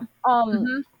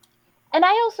and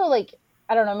I also like,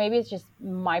 I don't know, maybe it's just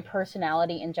my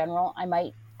personality in general. I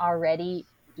might already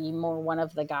be more one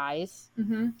of the guys.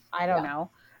 I don't know.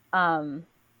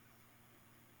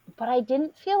 But I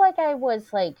didn't feel like I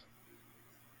was like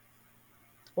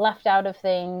left out of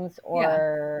things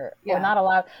or not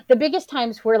allowed. The biggest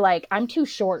times were like, I'm too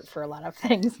short for a lot of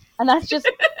things. And that's just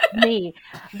me.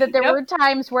 That there were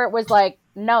times where it was like,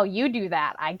 no, you do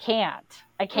that. I can't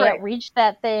reach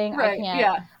that thing. I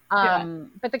can't.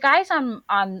 But the guys on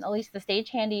at least the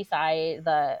stagehand side,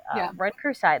 the Red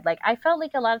Crew side, like I felt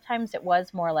like a lot of times it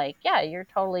was more like, you're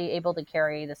totally able to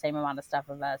carry the same amount of stuff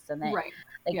of us. And then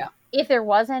if there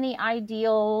was any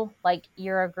ideal, like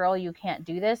you're a girl, you can't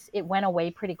do this, it went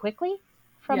away pretty quickly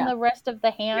from the rest of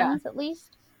the hands, at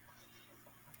least.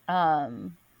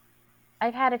 I've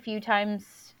had a few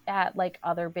times at like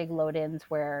other big load-ins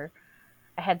where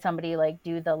I had somebody like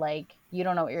do the like, you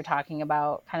don't know what you're talking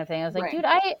about kind of thing. I was like, dude,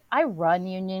 I run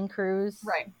union crews.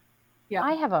 Right. Yeah.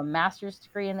 I have a master's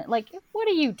degree in it. Like, what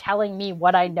are you telling me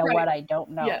what I know, what I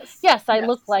don't know? Yes, I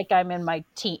look like I'm in my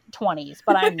 20s,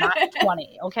 but I'm not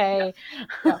 20. Okay.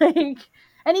 Like,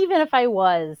 and even if I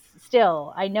was,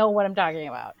 still, I know what I'm talking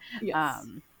about. Yes.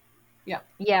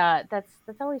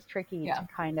 That's always tricky to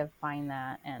kind of find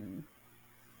that. And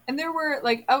there were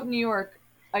like out in New York,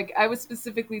 like I was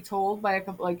specifically told by a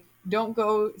couple, like, don't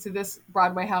go to this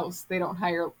Broadway house. They don't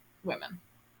hire women.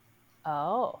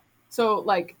 Oh. So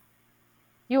like.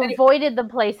 You avoided the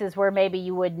places where maybe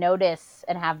you would notice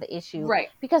and have the issue. Right.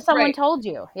 Because someone told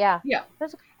you. Yeah. Yeah.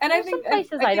 There's I think some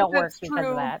places I don't work true. because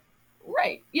of that.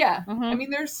 Right. Yeah. I mean,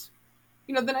 there's,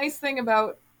 you know, the nice thing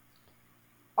about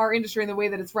our industry and the way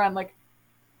that it's run, like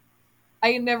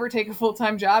I never take a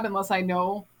full-time job unless I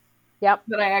know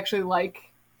that I actually like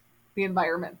the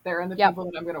environment there and the people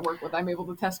that I'm going to work with. I'm able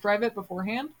to test drive it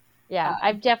beforehand. Yeah.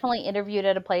 I've definitely interviewed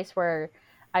at a place where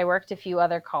I worked a few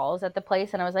other calls at the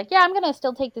place and I was like, I'm going to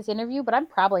still take this interview, but I'm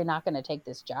probably not going to take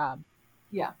this job.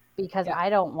 Yeah. Because I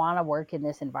don't want to work in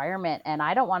this environment and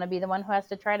I don't want to be the one who has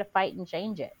to try to fight and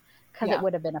change it because it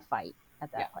would have been a fight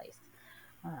at that place.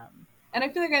 And I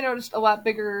feel like I noticed a lot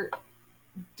bigger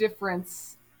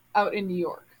difference out in New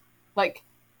York. Like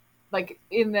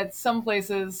in that some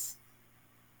places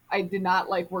I did not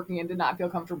like working in, did not feel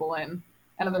comfortable in,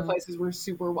 and other places were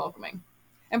super welcoming.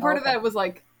 And part of that was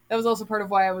like, that was also part of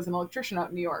why I was an electrician out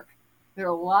in New York. There are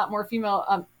a lot more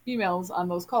females on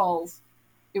those calls.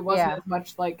 It wasn't as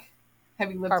much like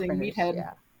heavy lifting,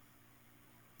 meathead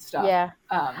stuff. Yeah.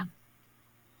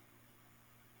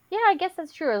 I guess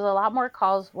that's true. There's a lot more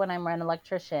calls when I'm an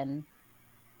electrician.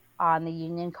 On the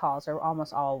union calls are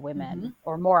almost all women,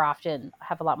 or more often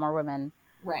have a lot more women,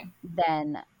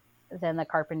 than the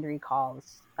carpentry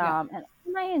calls. And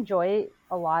I enjoy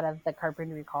a lot of the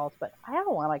carpentry calls, but I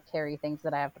don't want to carry things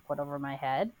that I have to put over my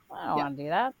head. I don't want to do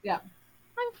that. Yeah.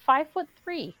 I'm 5'3".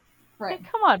 Right.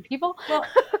 Like, come on, people. Well,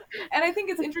 and I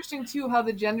think it's interesting too how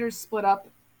the genders split up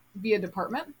via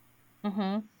department.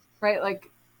 Right? Like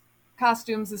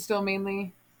costumes is still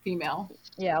mainly female.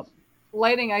 Yeah.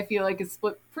 Lighting, I feel like, is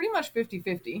split pretty much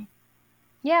 50-50.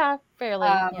 Yeah, fairly.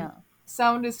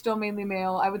 Sound is still mainly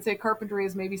male. I would say carpentry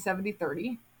is maybe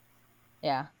 70-30.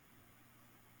 Yeah.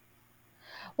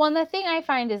 Well, and the thing I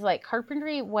find is like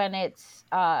carpentry, when it's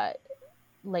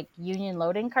like union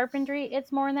loading carpentry,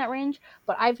 it's more in that range.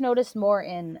 But I've noticed more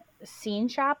in scene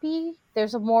shoppy,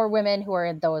 there's more women who are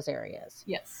in those areas.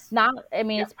 Yes. Not, I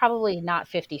mean, Yeah. it's probably not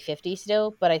 50-50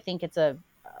 still, but I think it's a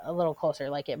little closer.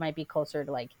 Like it might be closer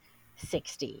to like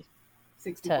 60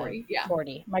 60, to 40. Yeah.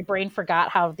 40. My brain forgot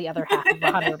how the other half of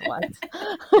 100 was.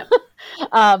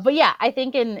 But yeah, I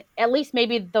think in at least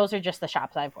maybe those are just the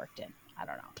shops I've worked in. I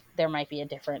don't know. There might be a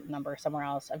different number somewhere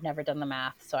else. I've never done the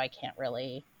math, so I can't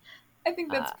really. I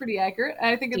think that's pretty accurate.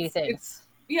 I think do things. it's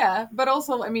yeah, but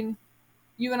also, I mean,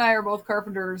 you and I are both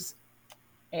carpenters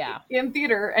Yeah. in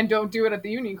theater and don't do it at the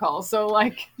union call. So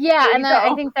like, Yeah, there and you I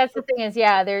go. think that's the thing is,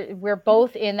 yeah, we're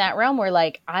both in that realm where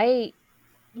like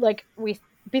we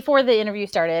before the interview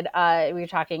started, we were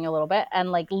talking a little bit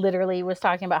and like literally was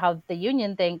talking about how the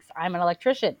union thinks I'm an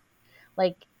electrician.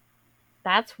 Like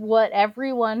that's what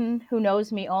everyone who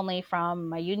knows me only from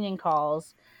my union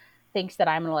calls thinks, that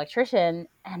I'm an electrician,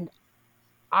 and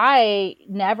I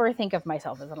never think of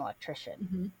myself as an electrician.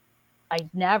 Mm-hmm. I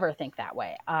never think that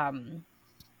way. I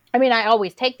mean, I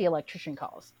always take the electrician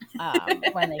calls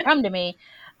when they come to me.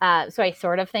 So I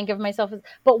sort of think of myself as,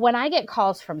 but when I get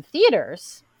calls from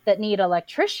theaters that need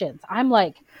electricians, I'm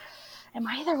like, am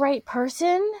I the right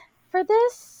person for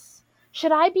this?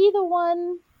 Should I be the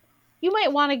one? You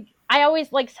might want to, I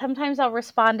always like, sometimes I'll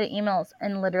respond to emails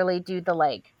and literally do the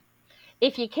like,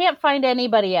 if you can't find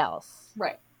anybody else,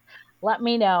 Right. let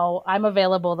me know. I'm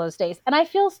available those days. And I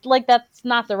feel like that's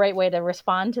not the right way to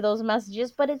respond to those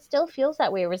messages, but it still feels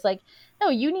that way. It was like, no,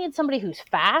 you need somebody who's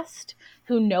fast,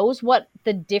 who knows what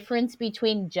the difference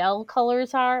between gel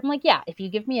colors are. I'm like, yeah, if you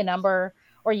give me a number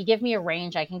or you give me a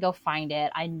range, I can go find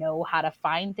it. I know how to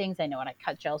find things. I know how to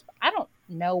cut gels, but I don't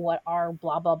know what our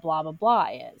blah, blah, blah, blah, blah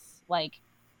is. Like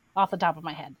off the top of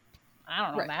my head. I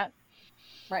don't know that.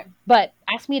 Right. But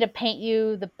ask me to paint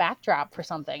you the backdrop for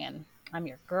something and I'm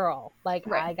your girl. Like,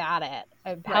 right. I got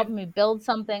it. Help me build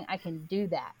something. I can do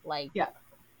that. Like, yeah.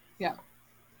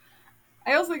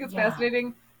 I also think it's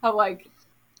fascinating how, like,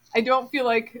 I don't feel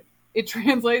like it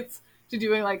translates to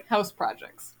doing, like, house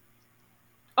projects.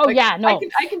 Oh, like, yeah, no.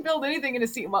 I can build anything in a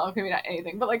scene. Well, maybe not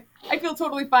anything, but, like, I feel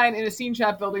totally fine in a scene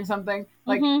shop building something.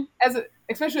 Like,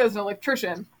 especially as an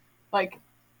electrician, like,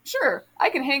 sure, I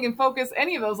can hang and focus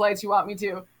any of those lights you want me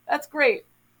to. That's great.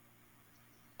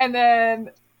 And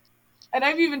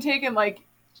I've even taken like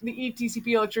the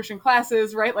ETCP electrician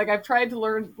classes, right? Like I've tried to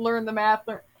learn the math.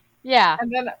 Yeah.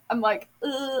 And then I'm like,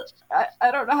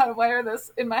 I don't know how to wire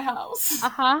this in my house.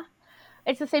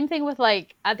 It's the same thing with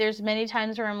like, there's many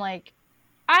times where I'm like,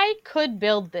 I could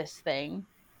build this thing,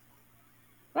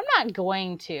 but I'm not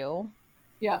going to.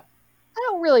 Yeah. I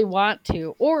don't really want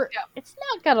to, or it's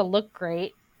not going to look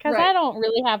great because I don't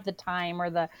really have the time or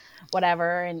the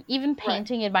whatever. And even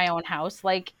painting in my own house,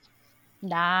 like,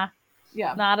 nah.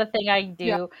 Yeah. Not a thing I do.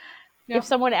 Yeah. Yeah. If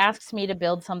someone asks me to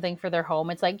build something for their home,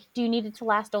 it's like, do you need it to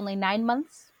last only 9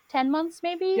 months? 10 months,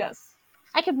 maybe? Yes.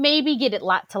 I could maybe get it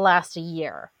to last a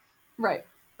year. Right.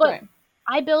 But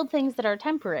I build things that are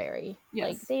temporary.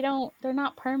 Yes. Like they're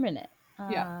not permanent.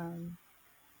 Yeah.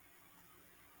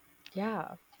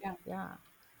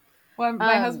 Well,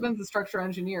 my husband's a structural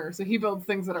engineer, so he builds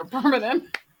things that are permanent.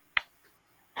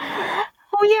 Oh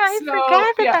yeah, I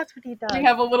forgot that's what he does. We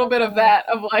have a little bit of that,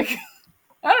 of like,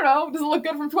 I don't know, does it look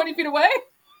good from 20 feet away?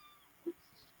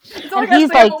 It's only he's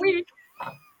like a week.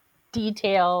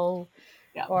 Detail,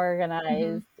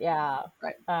 organized,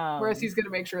 Right. Whereas he's going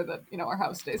to make sure that, our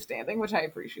house stays standing, which I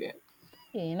appreciate.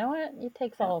 Yeah, you know what? It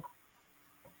takes all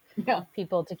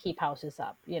people to keep houses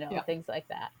up, things like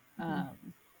that.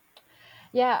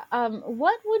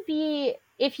 What would be,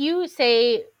 if you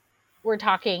say we're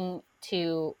talking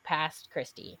to past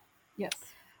Christy, yes,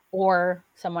 or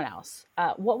someone else,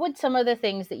 what would some of the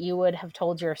things that you would have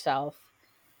told yourself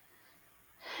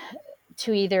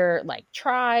to either like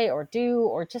try or do,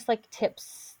 or just like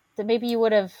tips that maybe you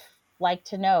would have liked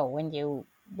to know when you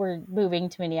were moving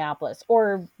to Minneapolis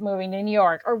or moving to New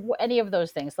York or any of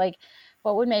those things? Like,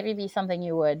 what would maybe be something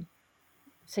you would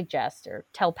suggest or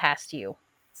tell past you?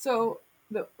 So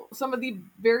some of the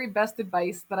very best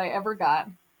advice that I ever got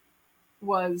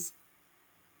was,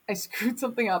 I screwed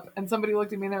something up and somebody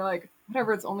looked at me and they're like,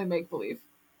 whatever, it's only make-believe.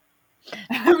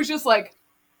 And I was just like,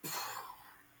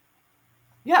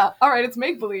 yeah, all right, it's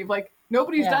make-believe. Like,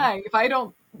 nobody's dying. If I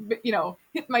don't,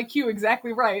 hit my cue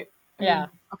exactly right. I mean,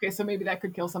 okay, so maybe that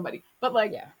could kill somebody. But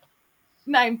like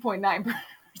 9.9%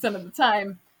 of the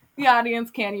time, the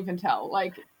audience can't even tell.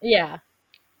 Like,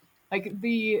 like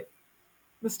the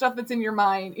stuff that's in your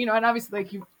mind, and obviously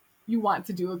like you want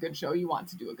to do a good show, you want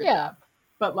to do a good job,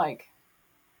 but like,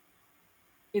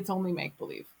 it's only make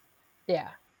believe. Yeah.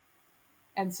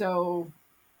 And so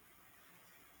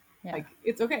Yeah. Like,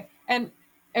 it's okay. And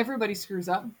everybody screws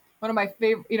up. One of my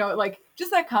favorite, like,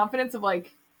 just that confidence of,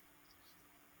 like,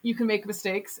 you can make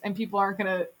mistakes and people aren't going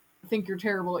to think you're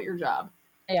terrible at your job.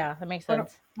 Yeah, that makes One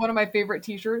sense. of my favorite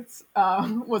T-shirts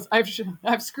was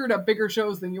I've screwed up bigger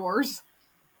shows than yours.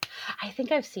 I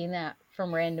think I've seen that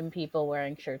from random people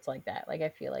wearing shirts like that. Like, I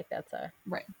feel like that's a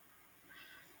right.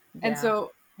 Yeah, and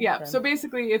so yeah, sense. so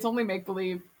basically it's only make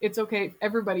believe. It's okay.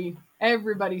 Everybody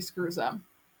screws up,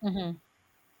 Mm-hmm.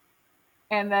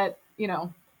 and that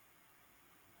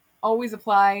always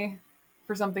apply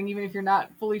for something even if you're not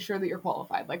fully sure that you're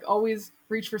qualified. Like, always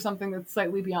reach for something that's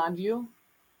slightly beyond you,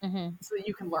 Mm-hmm. so that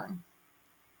you can learn.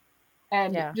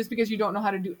 And just because you don't know how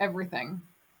to do everything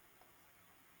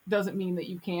doesn't mean that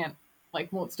you can't,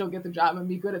 like, won't still get the job and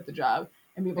be good at the job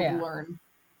and be able to learn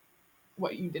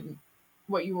what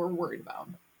you were worried about.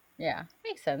 Yeah,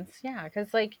 makes sense. Yeah,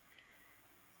 because, like,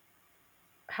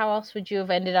 how else would you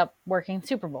have ended up working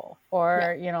Super Bowl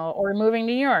or or moving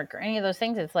to New York or any of those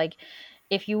things? It's like,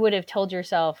 if you would have told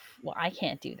yourself, well, I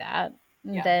can't do that,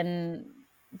 then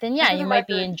you might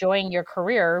be enjoying your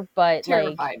career, but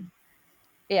terrified.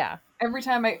 Like, every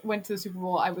time I went to the Super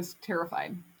Bowl, I was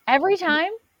terrified. Every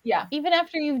time? Yeah. Even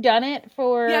after you've done it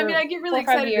for I mean, I get really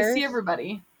excited to see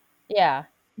everybody. Yeah.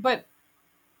 But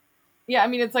yeah, I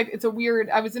mean, it's like,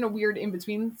 I was in a weird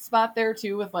in-between spot there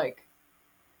too, with, like,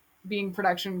 being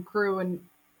production crew and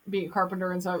being a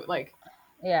carpenter, and so, like,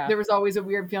 there was always a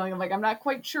weird feeling of, like, I'm not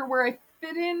quite sure where I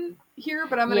fit in here,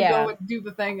 but I'm gonna go and do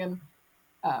the thing. And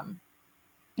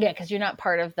because you're not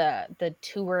part of the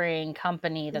touring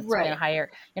company that's going to hire.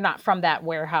 You're not from that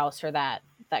warehouse or that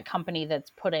company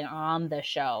that's putting on the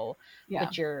show.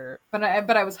 But you're. But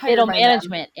I was hired middle by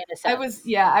management them. in a sense.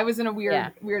 I was in a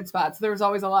weird spot. So there was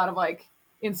always a lot of, like,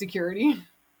 insecurity.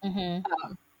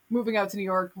 Mm-hmm. Moving out to New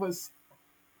York was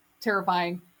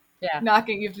terrifying. Yeah.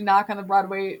 You have to knock on the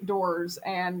Broadway doors,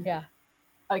 and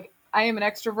like, I am an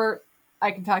extrovert. I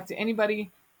can talk to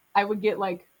anybody. I would get,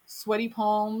 like, sweaty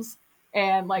palms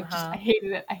and, like, just I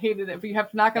hated it. But you have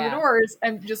to knock on the doors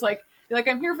and just, like, be like,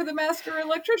 I'm here for the master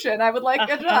electrician. I would like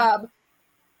a job.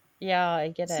 Yeah, I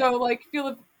get it. So, like,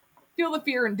 feel the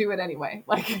fear and do it anyway.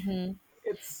 Like,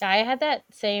 I had that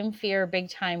same fear big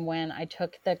time when I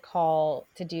took the call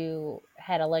to do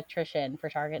head electrician for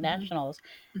Target Nationals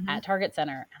at Target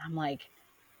Center. And I'm like,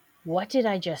 what did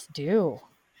I just do?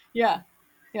 Yeah.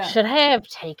 Should I have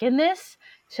taken this?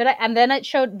 Should I? And then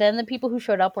the people who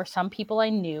showed up were some people I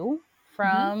knew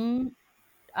from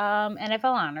NFL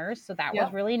Honors. So that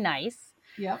was really nice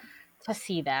to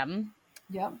see them.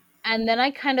 Yep. And then I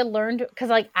kind of learned, because,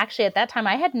 like, actually at that time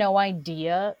I had no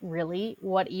idea really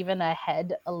what even a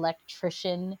head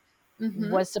electrician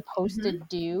was supposed to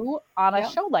do on a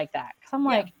show like that. Because I'm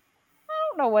like, I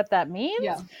don't know what that means.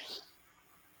 Yeah.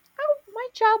 My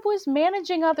job was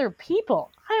managing other people.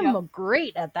 I'm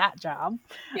great at that job.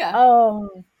 Yeah.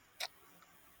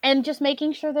 And just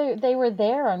making sure they were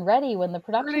there and ready when the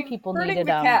production people needed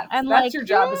them. Cats. And that's like, your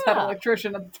job as head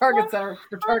electrician at the Target Center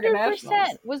for Target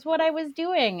Nationals. Was what I was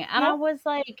doing. And I was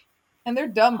like... And they're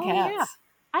dumb cats. Yeah,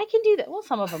 I can do that. Well,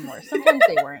 some of them were. Sometimes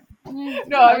they weren't.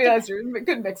 No, I mean, that's a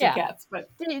good mix of cats, but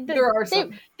there are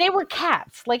some. They were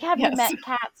cats. Like, have you met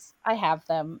cats? I have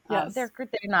them. Yes. They're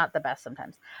not the best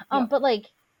sometimes. But, like...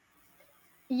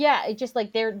 Yeah, it just,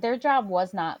 like, their job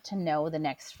was not to know the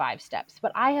next 5 steps.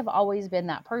 But I have always been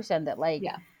that person that, like,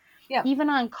 even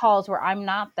on calls where I'm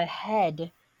not the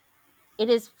head, it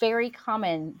is very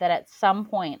common that at some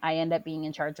point I end up being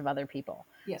in charge of other people.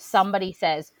 Yes. Somebody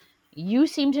says, you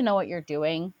seem to know what you're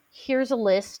doing. Here's a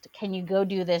list. Can you go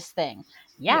do this thing?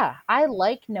 Yeah, I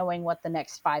like knowing what the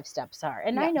next 5 steps are.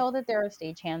 And I know that there are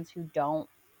stagehands who don't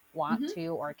want to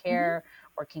or care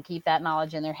or can keep that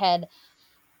knowledge in their head.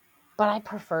 But I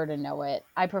prefer to know it.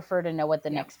 I prefer to know what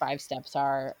the next 5 steps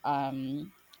are. I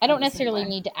don't necessarily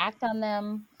need to act on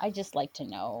them. I just like to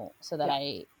know so that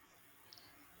I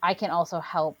can also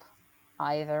help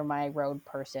either my road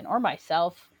person or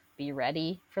myself be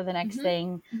ready for the next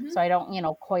thing. So I don't,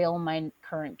 coil my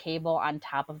current cable on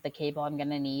top of the cable I'm going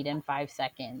to need in 5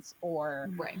 seconds, or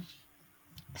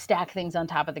stack things on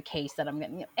top of the case that I'm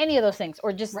getting, any of those things,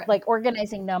 or just like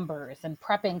organizing numbers and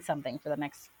prepping something for the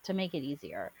next to make it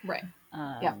easier. Right.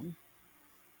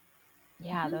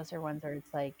 Those are ones where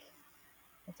it's like,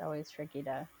 it's always tricky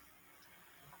to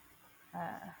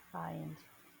find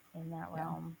in that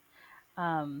realm.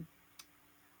 I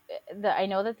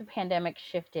know that the pandemic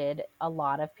shifted a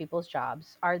lot of people's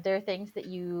jobs. Are there things that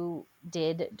you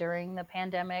did during the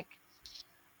pandemic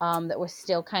that was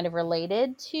still kind of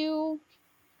related to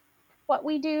what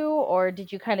we do, or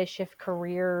did you kind of shift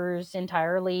careers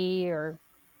entirely, or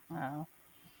I don't know?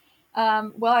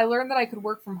 Well, I learned that I could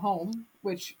work from home,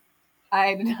 which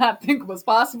I did not think was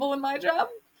possible in my job.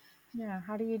 Yeah,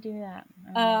 how do you do that?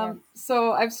 I mean,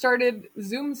 So I've started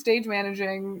Zoom stage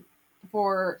managing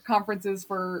for conferences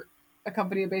for a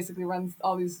company that basically runs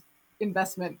all these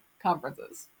investment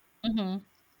conferences.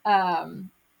 Um,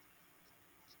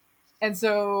 and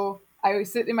so I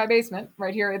sit in my basement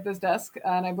right here at this desk,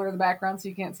 and I blur the background so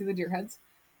you can't see the deer heads.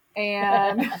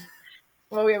 And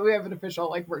well, we have an official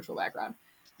like virtual background.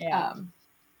 yeah.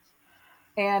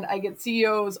 And I get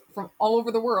CEOs from all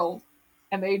over the world,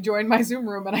 and they join my Zoom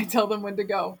room, and I tell them when to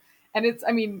go. And it's,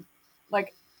 I mean,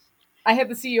 like, I had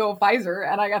the CEO of Pfizer,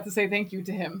 and I got to say thank you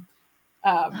to him.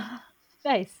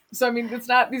 Nice. So I mean, these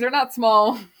are not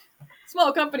small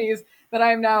companies that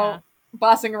I am now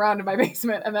bossing around in my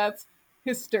basement, and that's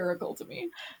hysterical to me.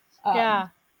 Yeah,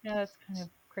 that's kind of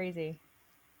crazy.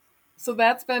 So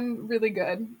that's been really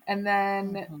good. And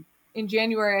then in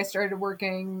January, I started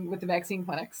working with the vaccine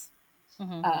clinics.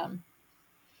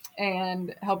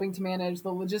 And helping to manage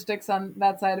the logistics on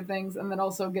that side of things, and then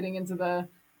also getting into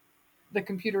the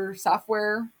computer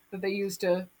software that they use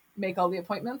to make all the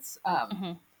appointments.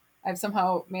 I've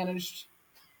somehow managed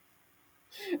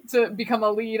to become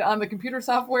a lead on the computer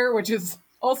software, which is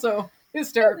also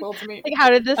hysterical to me. Like,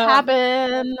 how did this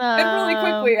happen? And really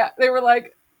quickly, they were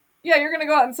like, yeah, you're going to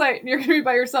go out on site, and you're going to be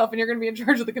by yourself, and you're going to be in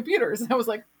charge of the computers. And I was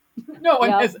like, no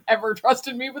one has ever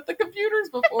trusted me with the computers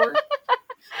before.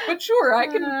 But sure, I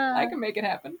can make it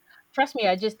happen. Trust me,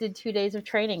 I just did 2 days of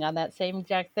training on that same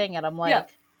exact thing, and I'm like,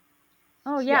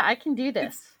 oh yeah, I can do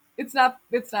this. It's not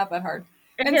that hard.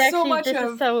 And so much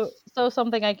of is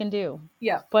something I can do.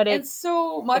 Yeah, but it's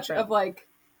so much different. Of like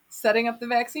setting up the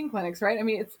vaccine clinics, right? I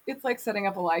mean, it's like setting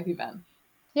up a live event.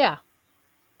 Yeah,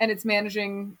 and it's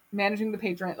managing the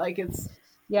patron. Like it's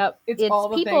all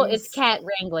the people. Things. It's cat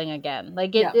wrangling again.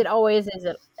 Like it always is.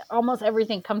 It almost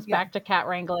everything comes back to cat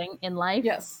wrangling in life.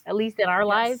 Yes, at least in our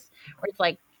lives, where it's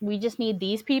like we just need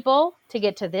these people to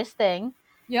get to this thing.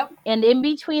 Yep, and in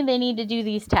between they need to do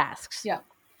these tasks. Yeah,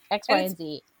 X, Y, and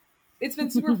Z. It's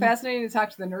been super fascinating to talk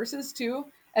to the nurses too,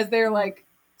 as they're like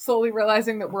slowly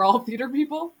realizing that we're all theater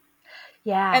people.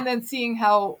 Yeah. And then seeing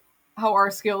how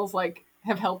our skills like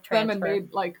have helped them and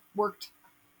made like worked.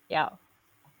 Yeah.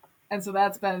 And so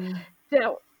that's been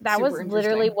that was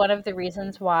literally one of the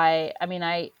reasons why, I mean,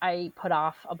 I put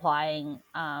off applying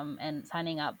and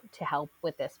signing up to help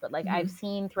with this, but like I've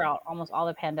seen throughout almost all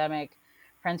the pandemic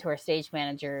friends who are stage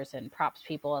managers and props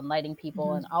people and lighting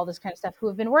people and all this kind of stuff who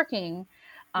have been working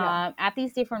at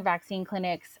these different vaccine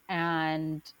clinics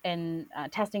and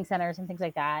testing centers and things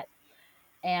like that.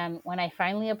 And when I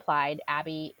finally applied,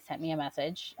 Abby sent me a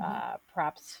message,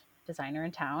 props designer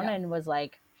in town, and was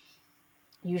like,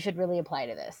 you should really apply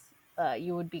to this.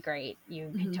 You would be great.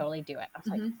 You could totally do it. I was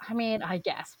like, I mean, I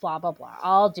guess, blah, blah, blah.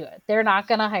 I'll do it. They're not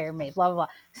going to hire me, blah, blah, blah.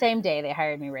 Same day they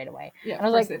hired me right away. Yeah, and I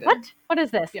was like, what? What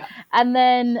is this? Yeah. And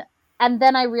then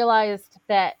I realized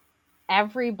that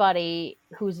everybody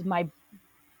who's my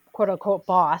quote unquote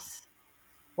boss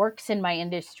works in my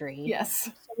industry. Yes.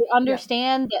 So they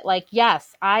understand that, like,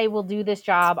 yes, I will do this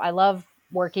job. I love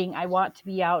working. I want to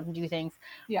be out and do things.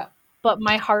 Yeah. But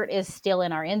my heart is still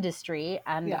in our industry.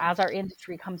 And as our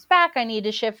industry comes back, I need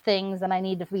to shift things and I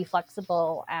need to be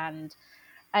flexible. And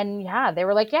they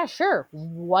were like, yeah, sure.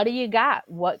 What do you got?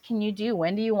 What can you do?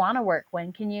 When do you want to work?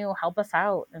 When can you help us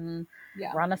out and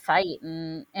run a site?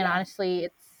 And honestly,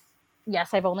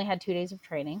 yes, I've only had 2 days of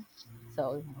training.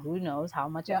 So who knows how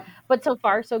much, but so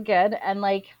far so good. And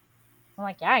like, I'm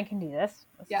like, yeah, I can do this.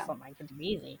 This is something I can do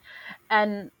easy.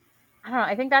 And I don't know.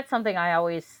 I think that's something I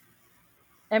always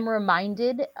am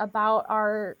reminded about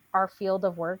our field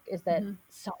of work is that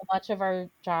so much of our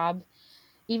job,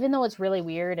 even though it's really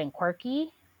weird and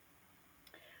quirky,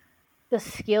 the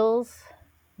skills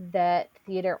that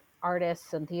theater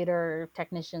artists and theater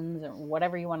technicians and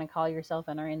whatever you want to call yourself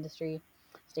in our industry,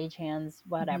 stagehands,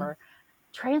 whatever,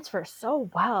 transfer so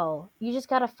well. You just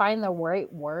got to find the right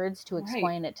words to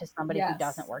explain it to somebody who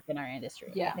doesn't work in our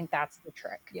industry. I think that's the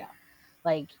trick.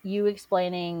 Like you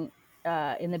explaining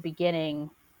in the beginning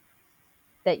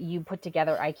that you put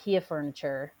together IKEA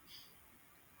furniture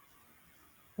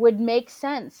would make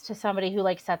sense to somebody who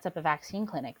like sets up a vaccine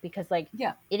clinic, because like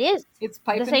it's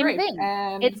pipe the and same drape thing.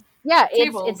 And it's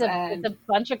a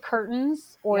bunch of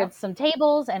curtains, or it's some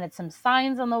tables and it's some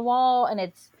signs on the wall, and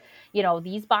it's, you know,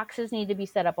 these boxes need to be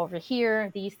set up over here.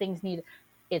 These things need,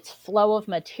 it's flow of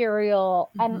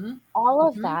material. And all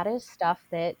of that is stuff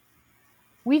that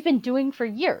we've been doing for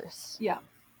years. Yeah.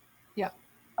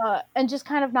 And just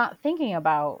kind of not thinking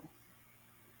about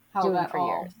how doing that for all,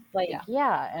 years. Like,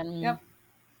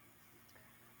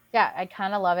 I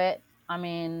kind of love it. I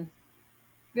mean,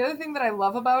 the other thing that I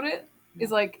love about it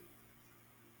is like,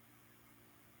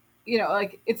 you know,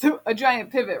 like it's a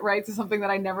giant pivot, right, to something that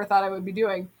I never thought I would be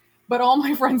doing, but all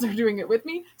my friends are doing it with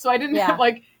me, so I didn't have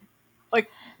like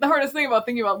the hardest thing about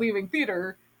thinking about leaving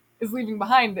theater is leaving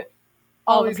behind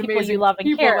all these people amazing you love and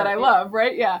people care. that I love,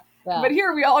 right? Yeah. But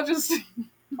here we all just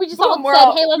we just boom, all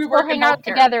said, hey, let's we go work in hang out healthcare.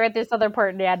 together at this other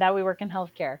part. Yeah, now we work in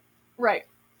healthcare. Right.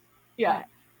 Yeah.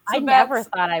 I never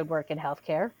thought I'd work in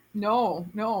healthcare. No.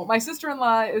 My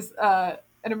sister-in-law is an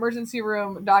emergency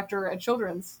room doctor at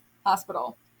Children's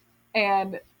Hospital.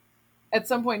 And at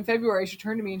some point in February, she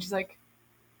turned to me and she's like,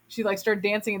 she like started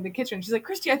dancing in the kitchen. She's like,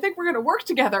 Christy, I think we're going to work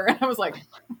together. And I was like,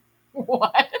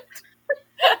 what?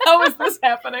 How is this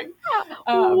happening?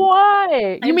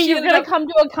 Why? You mean you're going to come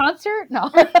to a concert? No.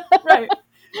 Right.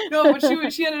 No,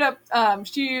 but she ended up,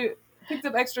 she picked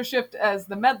up extra shift as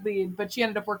the med lead, but she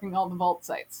ended up working all the vault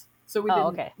sites. So we didn't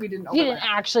overlap. You didn't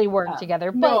actually work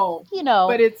together, but no, you know,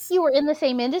 but it's, you were in the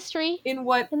same industry. In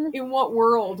what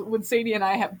world would Sadie and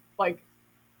I have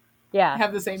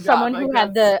have the same job? Someone who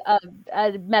had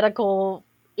the medical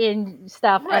in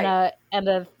stuff and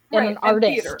an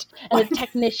artist and a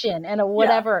technician and a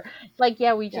whatever.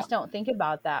 We just don't think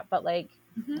about that. But I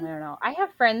don't know. I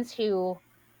have friends who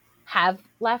have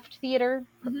left theater,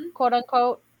 quote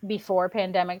unquote, before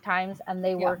pandemic times, and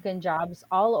they work in jobs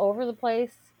all over the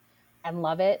place and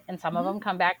love it. And some of them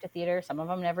come back to theater. Some of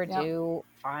them never do.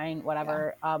 Fine,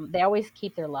 whatever. They always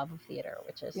keep their love of theater,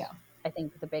 which is, I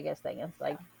think, the biggest thing. It's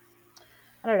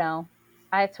I don't know.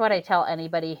 It's what I tell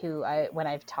anybody when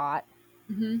I've taught,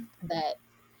 that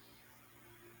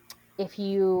if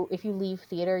you leave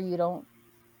theater, you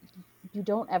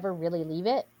don't ever really leave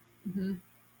it.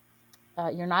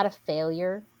 You're not a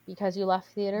failure because you left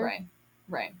theater.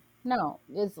 Right. No,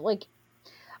 it's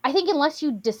I think unless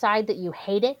you decide that you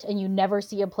hate it and you never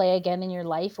see a play again in your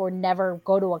life, or never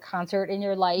go to a concert in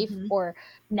your life, or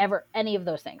never any of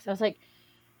those things. I was like,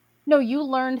 no, you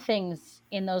learned things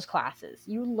in those classes.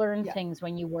 You learned things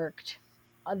when you worked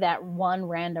that one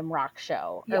random rock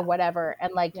show or whatever.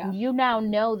 And you now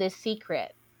know this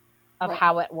secret of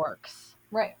how it works.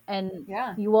 Right. And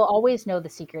you will always know the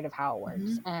secret of how it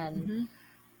works.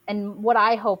 And what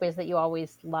I hope is that you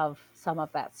always love some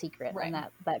of that secret and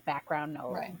that background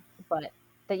knowledge. Right. But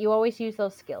that you always use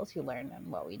those skills you learn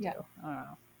in what we do. I don't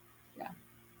know.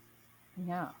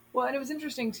 Yeah. Well, and it was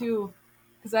interesting too,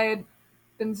 because I had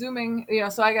been Zooming,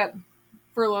 so I got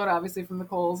furloughed obviously from the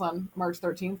Coles on March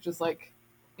 13th, just like,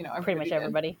 pretty much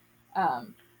everybody.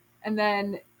 And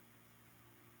then,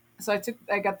 so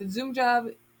I got the Zoom job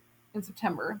in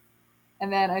September,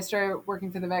 and then I started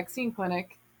working for the vaccine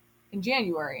clinic in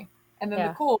January. And then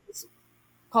the Coles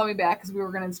called me back because we were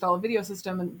going to install a video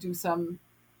system and do some,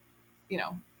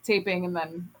 taping and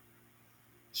then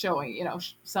showing,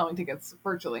 selling tickets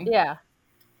virtually. Yeah.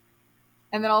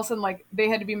 And then all of a sudden, they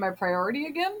had to be my priority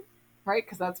again, right?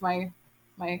 Because that's my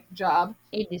job.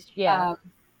 Yeah.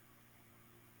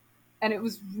 And it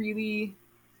was really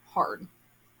hard.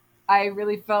 I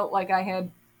really felt like I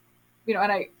had,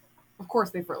 and of course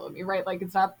they furloughed me, right?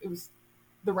 It was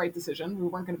the right decision. We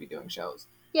weren't going to be doing shows.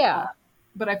 Yeah.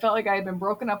 But I felt like I had been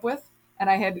broken up with, and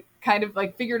I had kind of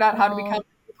figured out how to become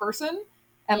a new person,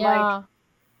 and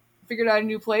figured out a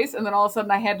new place. And then all of a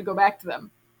sudden I had to go back to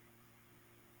them.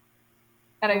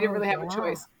 And I didn't really have a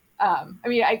choice.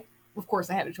 Of course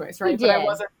I had a choice, right? But I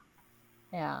wasn't.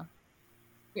 Yeah.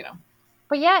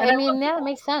 But yeah, that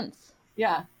makes sense.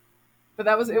 Yeah. But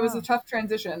it was a tough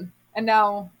transition. And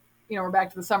now, we're back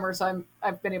to the summer, so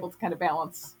I've been able to kind of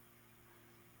balance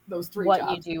those three jobs.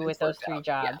 What you do with those three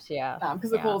jobs, because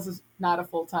the Coles is not a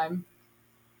full-time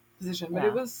position, but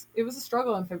it was a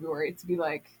struggle in February to be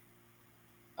like,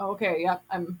 oh, okay,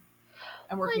 I'm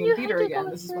working in theater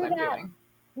again. This is what I'm doing.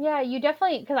 Yeah, you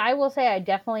definitely, because I will say I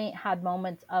definitely had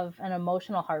moments of an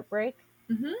emotional heartbreak.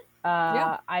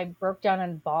 I broke down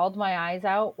and bawled my eyes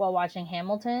out while watching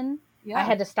Hamilton. Yeah. I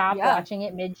had to stop watching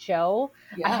it mid-show.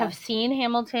 Yeah. I have seen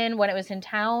Hamilton when it was in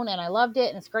town, and I loved it,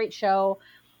 and it's a great show.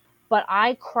 But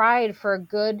I cried for a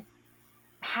good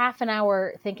half an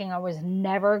hour thinking I was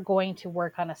never going to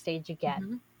work on a stage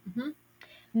again.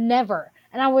 Never.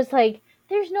 And I was like,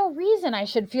 there's no reason I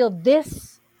should feel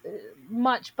this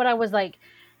much. But I was like,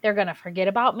 they're going to forget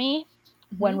about me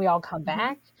when we all come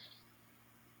back.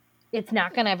 It's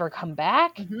not going to ever come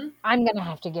back. I'm going to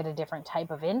have to get a different type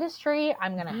of industry.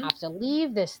 I'm going to have to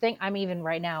leave this thing. I'm even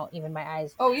right now, even my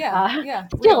eyes. Oh, yeah.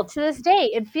 Still, to this day,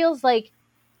 it feels like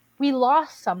we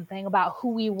lost something about who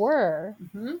we were.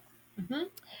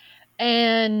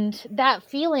 And that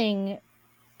feeling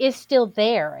is still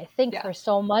there, I think, for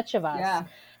so much of us.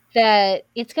 That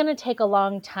it's going to take a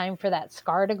long time for that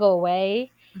scar to go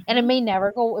away. and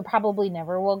it probably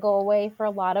never will go away for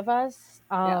a lot of us.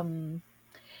 And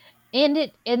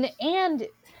a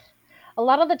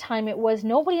lot of the time it was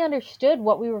nobody understood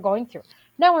what we were going through.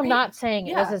 Now, I'm not saying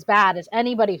it was as bad as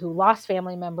anybody who lost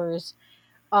family members.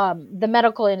 The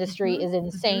medical industry is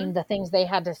insane. The things they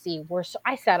had to see were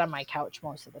I sat on my couch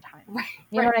most of the time.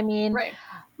 You know what I mean? Right.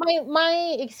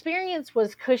 My experience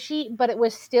was cushy, but it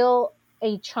was still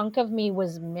a chunk of me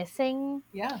was missing.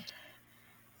 Yeah.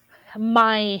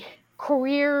 My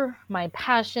career, my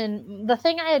passion, the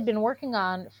thing I had been working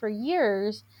on for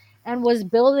years and was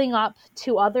building up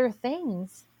to other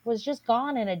things was just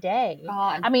gone in a day.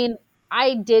 I mean,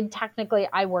 I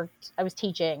was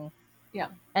teaching. Yeah.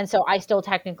 And so I still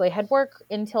technically had work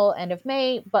until end of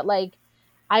May, but like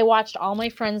I watched all my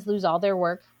friends lose all their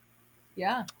work.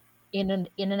 Yeah. In an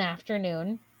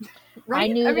afternoon. Right.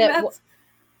 I knew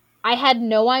I had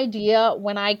no idea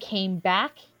when I came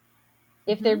back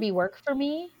if there'd be work for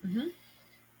me.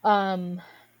 Even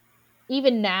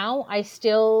now, I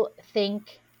still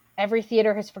think every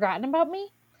theater has forgotten about me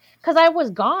because I was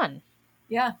gone.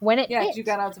 Yeah. When it hit. You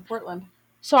got out to Portland.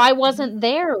 So I wasn't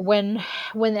there when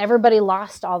everybody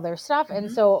lost all their stuff.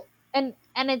 And so, and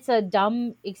it's a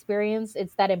dumb experience.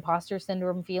 It's that imposter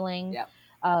syndrome feeling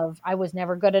of I was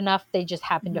never good enough. They just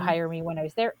happened to hire me when I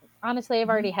was there. Honestly, I've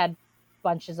already had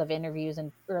bunches of interviews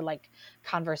or like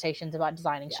conversations about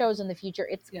designing shows in the future.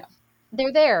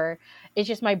 They're there. It's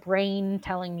just my brain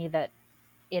telling me that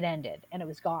it ended and it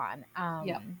was gone.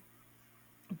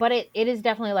 But it is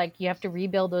definitely like you have to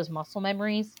rebuild those muscle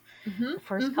memories. The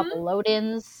first couple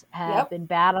load-ins have been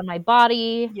bad on my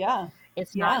body. Yeah.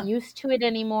 It's not used to it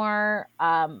anymore.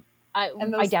 I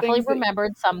definitely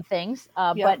remembered some things,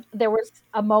 but there was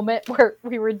a moment where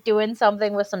we were doing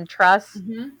something with some truss,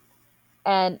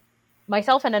 and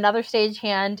myself and another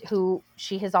stagehand who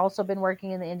she has also been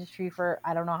working in the industry for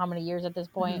I don't know how many years at this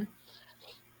point.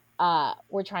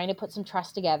 We're trying to put some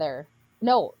truss together.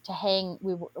 No, to hang.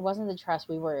 It wasn't the truss.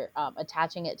 We were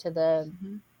attaching it to the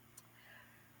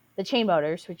chain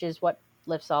motors, which is what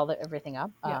lifts everything up.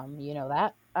 You know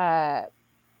that.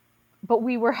 But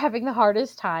we were having the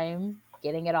hardest time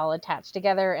getting it all attached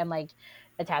together and like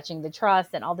attaching the truss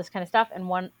and all this kind of stuff.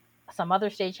 And some other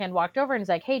stagehand walked over and was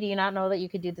like, "Hey, do you not know that you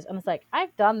could do this?" And it's like,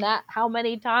 I've done that how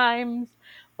many times,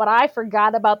 but I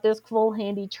forgot about this cool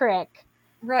handy trick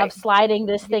of sliding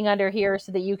this thing under here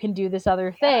so that you can do this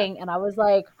other thing. And I was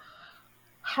like,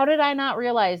 how did I not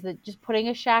realize that just putting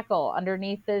a shackle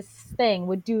underneath this thing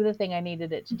would do the thing I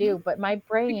needed it to do? But my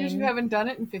brain... Because you haven't done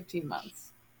it in 15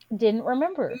 months. Didn't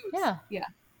remember. Oops. Yeah.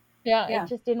 It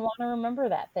just didn't want to remember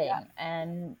that thing.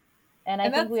 And I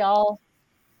think we all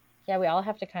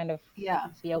have to kind of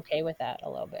be okay with that a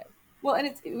little bit. Well,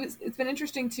 and it's been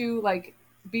interesting too, like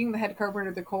being the head carpenter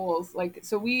at the Coles. Like,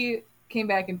 so we came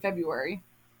back in February.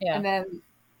 Yeah. And then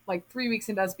like 3 weeks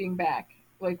into us being back,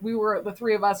 like the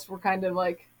three of us were kind of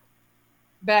like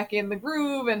back in the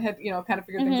groove and had, kind of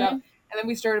figured things out. And then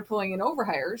we started pulling in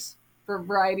overhires for a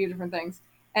variety of different things.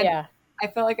 And I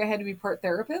felt like I had to be part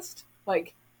therapist,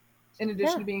 like in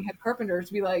addition to being head carpenter,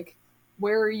 to be like,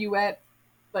 where are you at?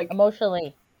 Like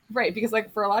emotionally. Right. Because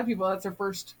like for a lot of people, that's their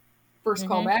first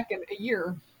call back in a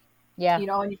year. Yeah.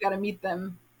 And you've got to meet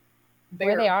them there,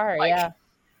 where they are. Like,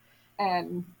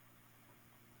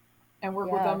 and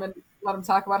work with them and let them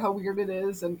talk about how weird it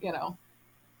is. And,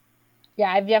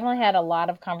 Yeah, I've definitely had a lot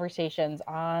of conversations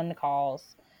on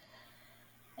calls.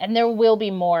 And there will be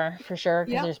more for sure,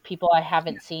 because there's people I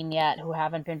haven't seen yet who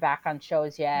haven't been back on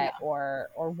shows yet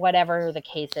or whatever the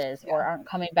case is, or aren't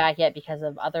coming back yet because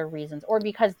of other reasons, or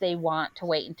because they want to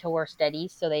wait until we're steady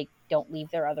so they don't leave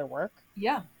their other work.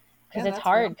 Yeah. Because it's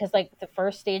hard, because like the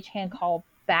first stagehand call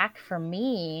back for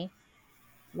me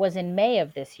was in May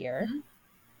of this year.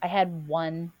 I had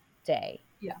one day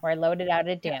where I loaded out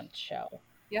a dance show.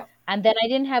 Yep. And then I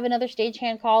didn't have another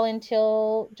stagehand call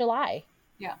until July.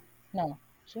 Yeah. No,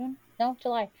 June? No,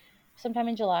 July. Sometime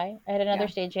in July. I had another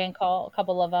stagehand call, a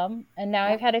couple of them. And now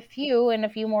I've had a few and a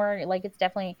few more. Like, it's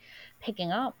definitely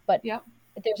picking up. But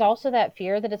there's also that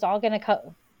fear that it's all going to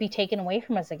be taken away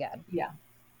from us again. Yeah.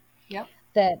 Yep.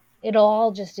 That it'll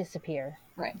all just disappear.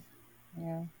 Right.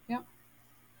 Yeah. Yep.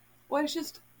 Well, it's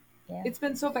just, it's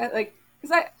been so bad. Like,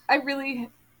 because I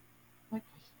really, like,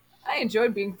 I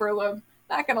enjoyed being furloughed.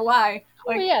 Not gonna lie.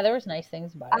 Like, there was nice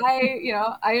things about it.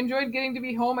 I enjoyed getting to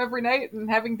be home every night and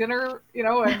having dinner,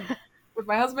 and with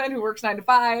my husband who works 9 to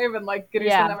 5, and like getting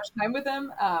to spend that much time with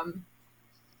him,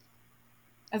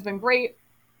 has been great.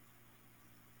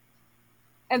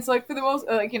 And so, like, for the most,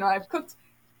 I've cooked,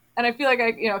 and I feel like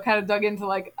I, kind of dug into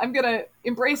like I'm gonna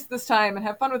embrace this time and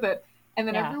have fun with it. And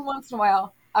then every once in a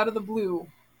while, out of the blue,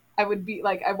 I would be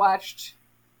like, I watched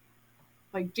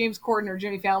like James Corden or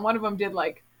Jimmy Fallon, one of them did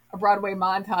like a Broadway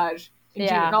montage in June,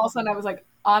 Yeah. and all of a sudden I was like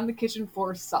on the kitchen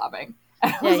floor sobbing.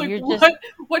 And I Yeah, was like,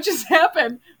 you're what just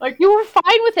happened? Like, You were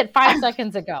fine with it 5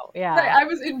 seconds ago. Yeah. right, I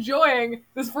was enjoying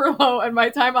this furlough and my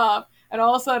time off, and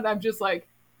all of a sudden I'm just like,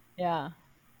 Yeah.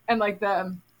 and like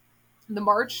the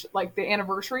March, like the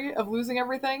anniversary of losing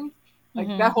everything, like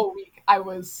Mhm. that whole week, I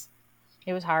was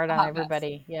It was hard on hot mess.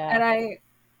 everybody. Yeah.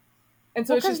 And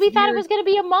so it's Because just we thought it weird. was going to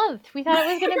be a month. We thought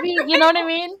it was going to be, you know what I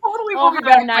mean? Totally Oh, will be how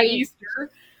back by naive.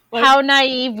 Easter. Like, How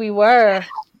naive we were.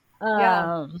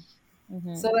 Yeah.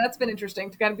 Mhm. So that's been interesting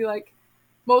to kind of be like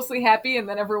mostly happy, and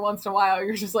then every once in a while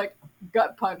you're just like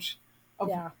gut punch of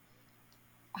Yeah.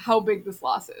 how big this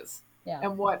loss is Yeah.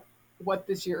 and what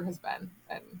this year has been.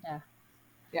 And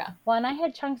Well, and I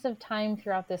had chunks of time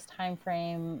throughout this time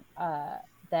frame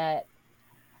that,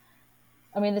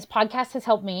 I mean, this podcast has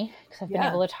helped me because I've been Yeah.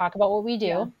 able to talk about what we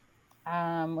do,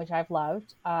 which I've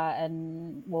loved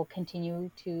and will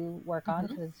continue to work on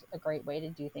because it's a great way to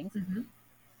do things.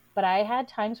 But I had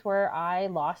times where I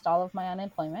lost all of my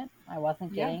unemployment. I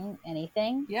wasn't getting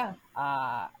anything. Yeah.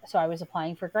 So I was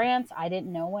applying for grants. I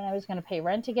didn't know when I was going to pay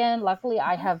rent again. Luckily,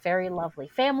 I have very lovely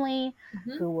family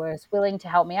who was willing to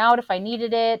help me out if I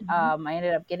needed it. I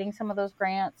ended up getting some of those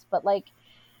grants. But like,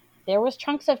 there was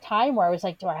chunks of time where I was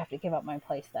like, do I have to give up my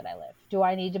place that I live? Do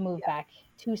I need to move back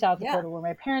to South Dakota where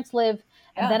my parents live?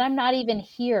 And then I'm not even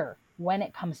here when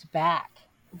it comes back.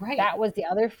 Right. That was the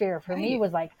other fear for me,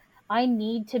 was like, I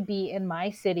need to be in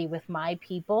my city with my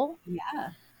people.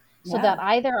 Yeah. So that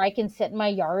either I can sit in my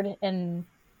yard and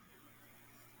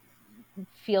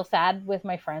feel sad with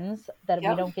my friends that we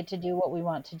don't get to do what we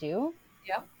want to do.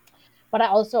 Yep. But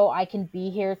I can be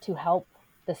here to help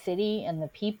the city and the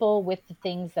people with the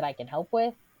things that I can help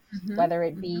with, whether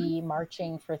it be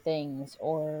marching for things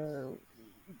or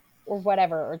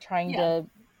whatever, or trying to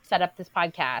set up this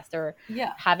podcast or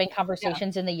having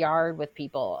conversations in the yard with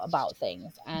people about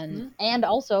things, and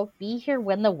also be here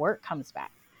when the work comes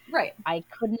back. Right. I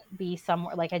couldn't be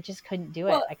somewhere, like I just couldn't do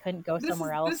it. I couldn't go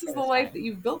somewhere else. This is the life that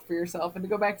you've built for yourself. And to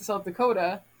go back to South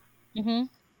Dakota,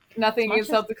 nothing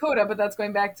against South Dakota, but that's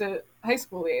going back to high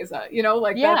school liaison, you know,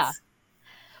 like that's.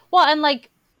 Well, and like,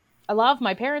 I love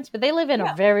my parents, but they live in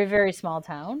a very, very small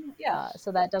town. Yeah.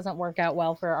 So that doesn't work out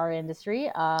well for our industry.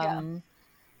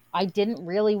 I didn't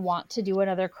really want to do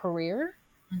another career.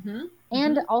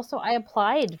 And also I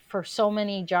applied for so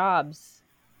many jobs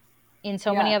in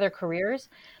so many other careers.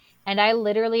 And I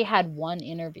literally had one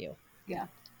interview. The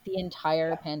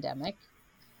entire pandemic.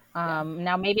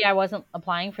 Now maybe I wasn't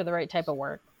applying for the right type of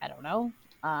work. I don't know.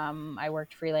 I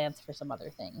worked freelance for some other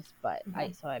things, but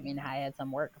I had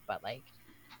some work, but like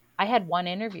I had one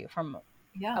interview from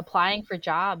applying for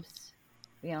jobs,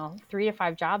 3 to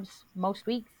 5 jobs most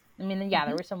weeks. I mean,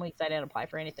 there were some weeks I didn't apply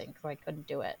for anything because I couldn't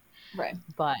do it. Right.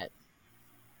 But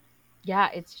yeah,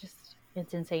 it's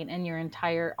insane. And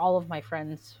all of my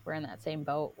friends were in that same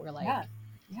boat. We're like,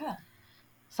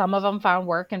 some of them found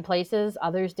work in places,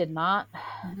 others did not.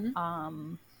 And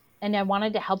I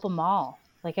wanted to help them all.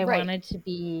 Like I wanted to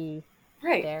be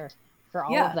there for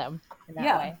all of them in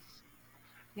that way.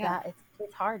 Yeah,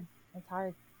 it's hard. It's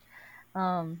hard.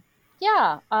 Well,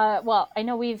 I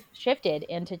know we've shifted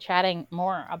into chatting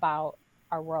more about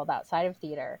our world outside of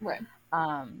theater. Right.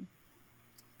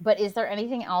 But is there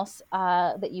anything else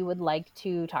that you would like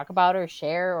to talk about or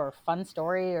share, or fun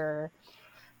story, or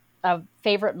a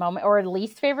favorite moment or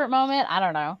least favorite moment? I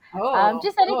don't know.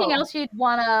 Just anything else you'd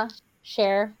want to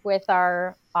share with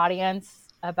our audience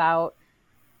about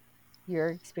your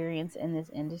experience in this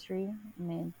industry? I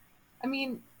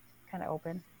mean, kind of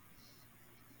open.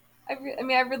 I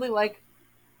really like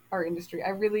our industry. I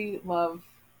really love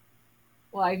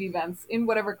live events in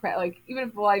whatever, like even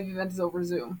if the live event is over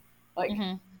Zoom, like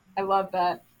I love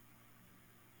that.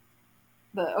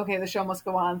 The show must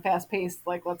go on, fast paced.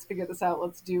 Like let's figure this out.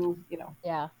 Let's do get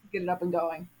it up and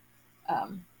going.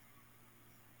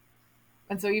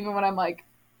 And so even when I'm like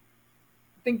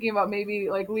thinking about maybe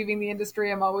like leaving the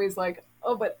industry, I'm always like,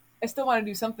 oh, but I still want to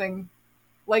do something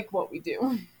like what we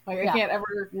do. Like I can't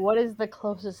ever. What is the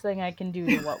closest thing I can do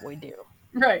to what we do?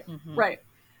 Right. Right.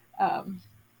 Because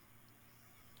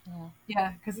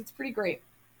it's pretty great.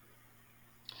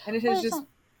 And it has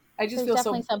I just feel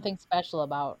definitely something special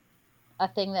about a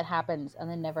thing that happens and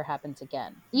then never happens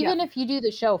again. Even if you do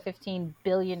the show 15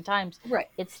 billion times,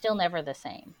 it's still never the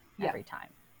same every time.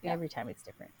 Every time it's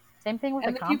different. Same thing with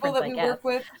the conference, people that we work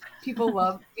with, people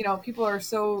love, people are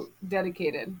so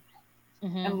dedicated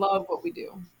and love what we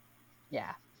do.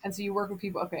 Yeah. And so you work with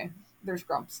people, okay, there's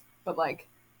grumps, but like.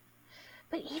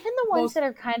 But even the ones that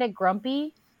are kind of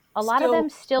grumpy, a lot of still them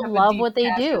still have a love deep what they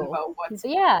passion do. about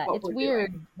Yeah, what it's we're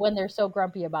weird doing. when they're so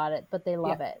grumpy about it, but they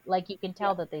love Yeah. it. Like you can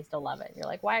tell Yeah. that they still love it. You're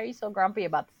like, why are you so grumpy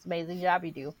about this amazing job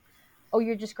you do? Oh,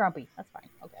 you're just grumpy. That's fine.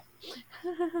 Okay.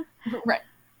 Right.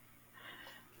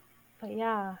 But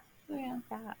yeah, So, yeah.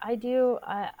 I do.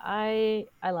 I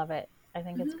love it. I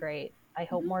think it's Mhm. great. I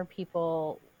hope Mhm. more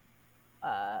people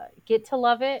get to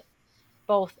love it,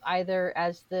 both either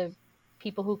as the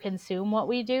people who consume what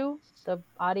we do, the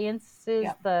audiences,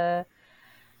 Yeah. the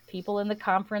people in the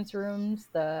conference rooms,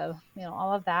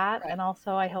 all of that. Right. And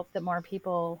also I hope that more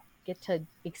people get to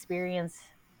experience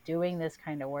doing this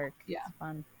kind of work. Yeah. It's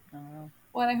fun. I don't know.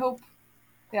 Well, and I hope,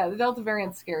 the Delta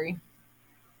variant's scary.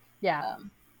 Yeah.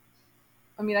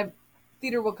 I mean,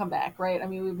 theater will come back, right? I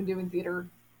mean, we've been doing theater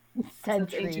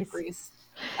since ancient Centuries. Greece.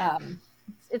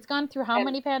 It's gone through how And-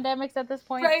 many pandemics at this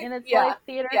point Right, in its yeah, life,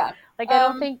 theater? yeah. Like, I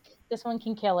don't think this one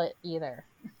can kill it either.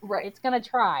 Right. It's going to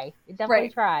try. It definitely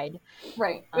Right. tried.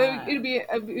 Right. It'd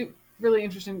be really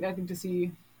interesting, I think, to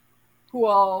see who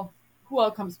all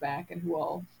comes back and who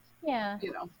all, Yeah.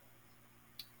 you know.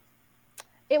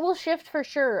 It will shift for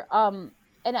sure. And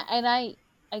I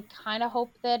kind of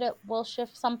hope that it will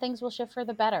shift. Some things will shift for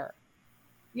the better.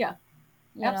 Yeah.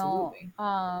 You Absolutely.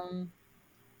 know,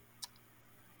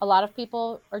 a lot of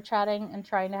people are chatting and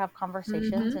trying to have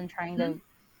conversations and trying to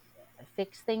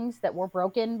fix things that were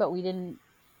broken, but we didn't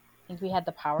think we had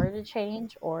the power to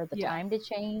change or the time to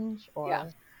change.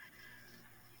 Or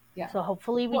so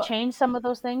hopefully we change some of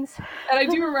those things. And I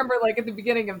do remember, like, at the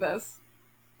beginning of this,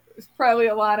 it was probably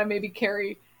Alana, maybe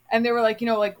Carrie, and they were like,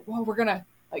 well, we're gonna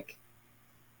like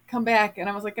come back, and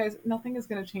I was like, guys, nothing is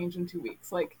gonna change in 2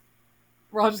 weeks. Like,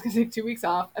 we're all just gonna take 2 weeks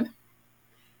off,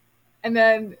 and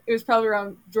then it was probably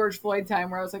around George Floyd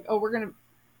time where I was like, oh, we're gonna,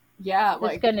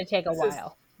 like, it's gonna take a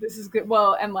while. This is good.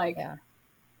 Well, and like,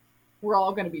 we're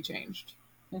all gonna be changed.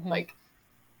 Mm-hmm. Like,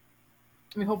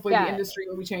 I mean, hopefully the industry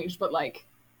will be changed, but like,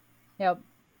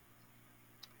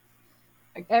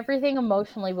 everything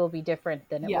emotionally will be different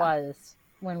than it was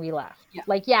when we left. Yeah.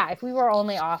 Like, if we were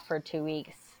only off for 2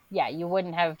 weeks, you would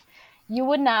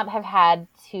not have had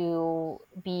to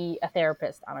be a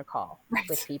therapist on a call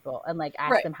with people and like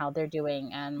ask them how they're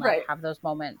doing and like have those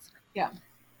moments. Yeah.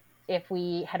 If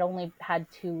we had only had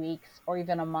 2 weeks or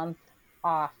even a month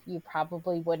off, you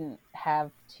probably wouldn't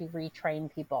have to retrain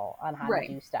people on how to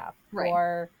do stuff.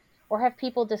 Or have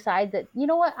people decide that, you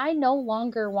know what, I no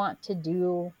longer want to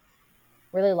do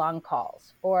really long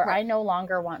calls, or I no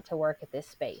longer want to work at this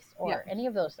space, or any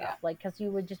of those stuff. Like, because you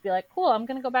would just be like, cool, I'm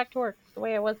going to go back to work the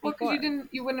way I was before. Well, because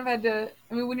you wouldn't have had to,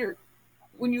 I mean,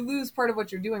 when you lose part of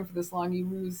what you're doing for this long, you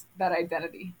lose that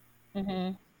identity.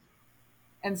 Mm-hmm.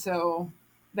 And so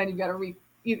then you've got to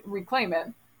reclaim it.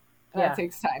 That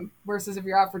takes time. Versus if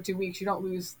you're out for 2 weeks, you don't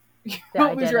lose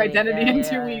your identity in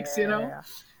 2 weeks, you know?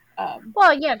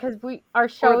 Well, because our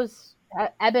shows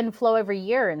ebb and flow every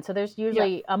year, and so there's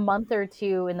usually a month or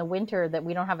two in the winter that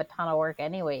we don't have a ton of work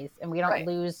anyways, and we don't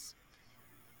lose.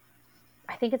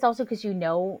 I think it's also because you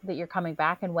know that you're coming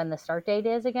back and when the start date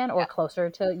is again, or closer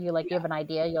to you, like you have an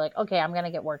idea. You're like, okay, I'm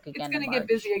gonna get work again. It's gonna get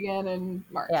busy again in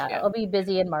March. Yeah, it'll be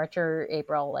busy in March or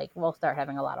April. Like, we'll start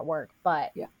having a lot of work,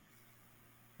 but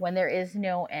when there is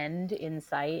no end in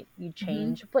sight, you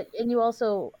change. But and you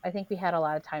also, I think we had a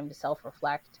lot of time to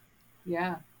self-reflect.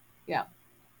 Yeah.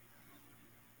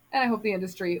 And I hope the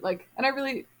industry, like, and I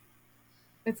really,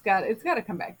 it's got to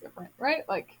come back different, right?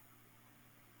 Like,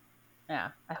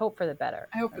 I hope for the better.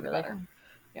 I hope for the better.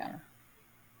 Yeah.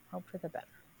 Hope for the better.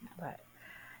 But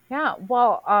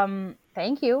well,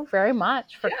 thank you very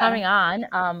much for coming on,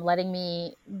 letting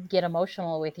me get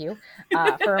emotional with you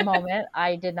for a moment.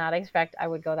 I did not expect I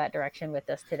would go that direction with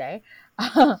this today.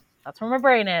 That's where my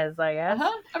brain is, I guess.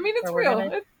 I mean, it's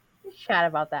real. Chat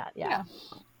about that. Yeah.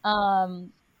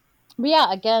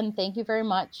 But again, thank you very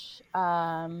much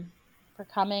for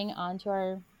coming onto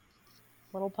our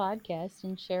little podcast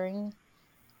and sharing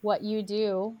what you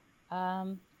do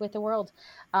with the world.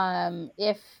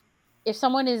 If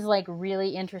someone is like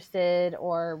really interested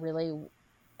or really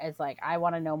is like, I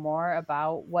want to know more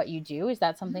about what you do, is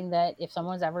that something that if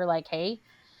someone's ever like, hey,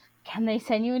 can they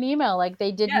send you an email like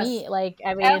they did me? Like,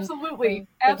 I mean, absolutely.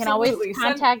 They can always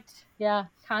contact us.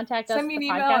 Send me an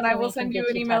email and I will send you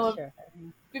an email of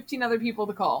 15 other people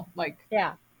to call. Like,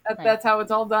 that's how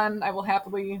it's all done. I will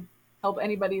happily help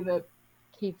anybody that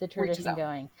keep the tradition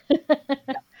going.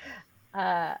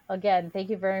 Again, thank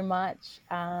you very much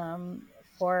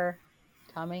for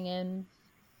coming in,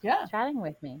 chatting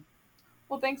with me.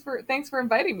 Well, thanks for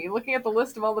inviting me. Looking at the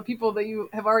list of all the people that you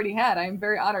have already had, I'm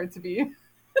very honored to be.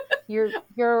 You're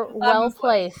well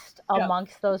placed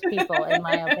amongst those people, in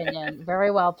my opinion. Very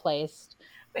well placed.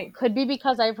 Thanks. Could be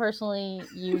because I personally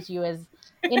use you as,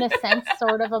 in a sense,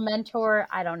 sort of a mentor.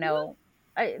 I don't know.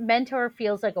 Mentor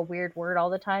feels like a weird word all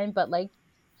the time, but like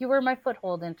you were my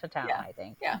foothold into town, I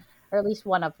think. Yeah. Or at least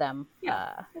one of them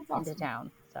That's awesome. into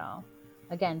town. So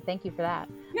again, thank you for that.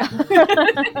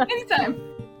 Yeah. Anytime.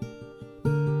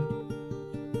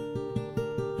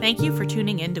 Thank you for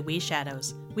tuning in to We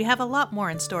Shadows. We have a lot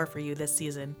more in store for you this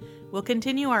season. We'll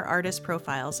continue our artist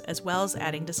profiles as well as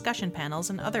adding discussion panels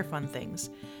and other fun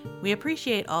things. We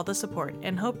appreciate all the support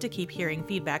and hope to keep hearing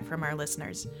feedback from our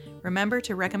listeners. Remember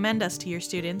to recommend us to your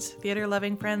students,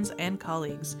 theater-loving friends, and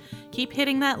colleagues. Keep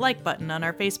hitting that like button on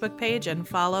our Facebook page and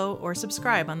follow or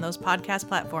subscribe on those podcast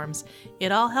platforms.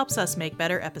 It all helps us make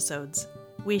better episodes.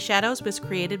 We Shadows was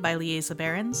created by Liesa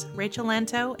Behrens, Rachel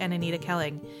Lanto, and Anita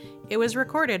Kelling. It was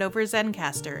recorded over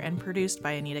Zencastr and produced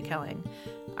by Anita Kelling.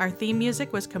 Our theme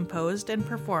music was composed and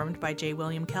performed by J.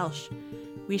 William Kelsch.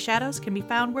 We Shadows can be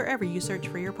found wherever you search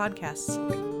for your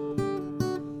podcasts.